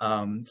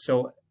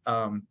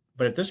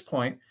 But at this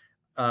point,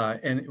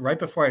 and right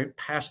before I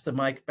pass the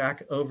mic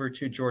back over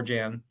to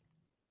Georgianne,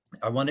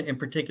 I want to in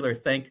particular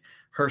thank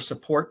her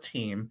support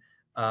team,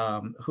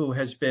 who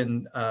has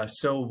been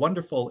so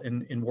wonderful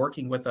in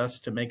working with us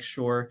to make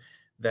sure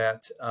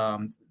that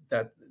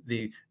that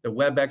the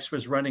WebEx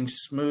was running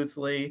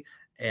smoothly,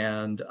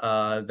 and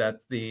that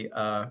the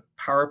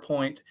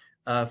PowerPoint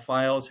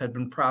files had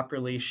been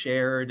properly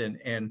shared,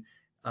 and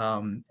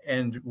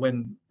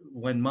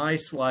when my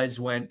slides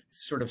went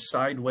sort of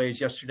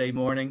sideways yesterday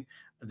morning,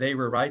 they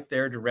were right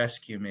there to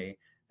rescue me.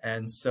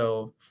 And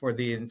so for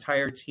the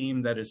entire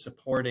team that is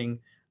supporting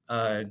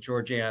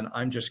Georgianne,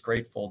 I'm just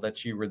grateful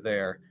that you were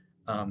there.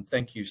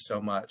 Thank you so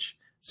much.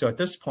 So at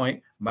this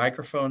point,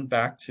 microphone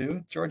back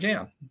to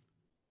Georgianne.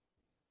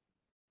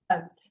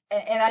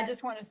 And I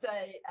just want to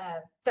say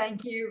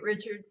thank you,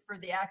 Richard, for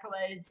the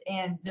accolades.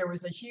 And there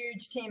was a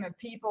huge team of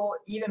people,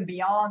 even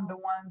beyond the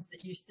ones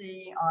that you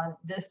see on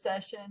this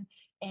session.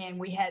 And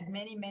we had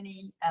many,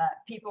 many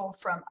people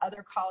from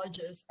other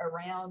colleges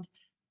around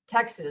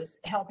Texas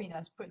helping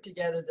us put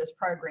together this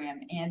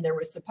program. And there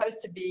was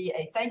supposed to be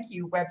a thank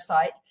you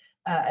website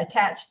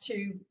attached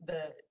to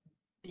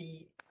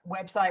the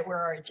website where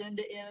our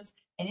agenda is.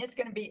 And it's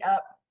going to be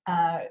up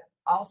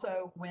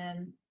also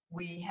when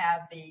we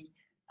have the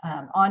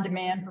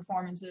on-demand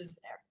performances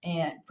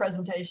and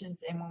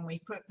presentations. And when we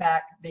put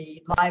back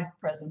the live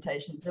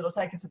presentations, it'll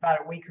take us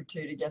about a week or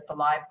two to get the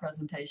live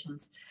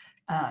presentations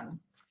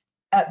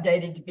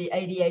updated to be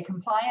ADA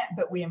compliant,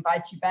 but we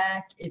invite you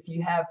back. If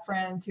you have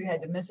friends who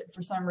had to miss it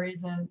for some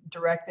reason,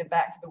 direct them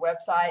back to the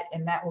website,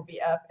 and that will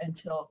be up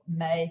until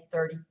May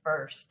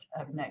 31st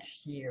of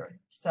next year.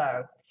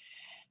 So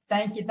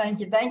thank you, thank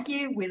you, thank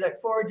you. We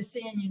look forward to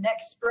seeing you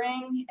next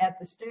spring at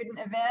the student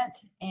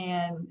event,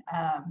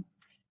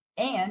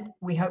 and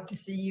we hope to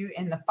see you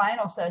in the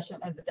final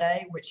session of the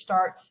day, which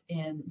starts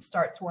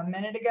 1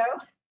 minute ago,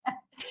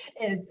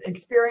 is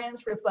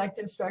experience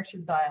reflective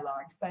structured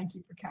dialogues. Thank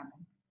you for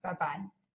coming. Bye-bye.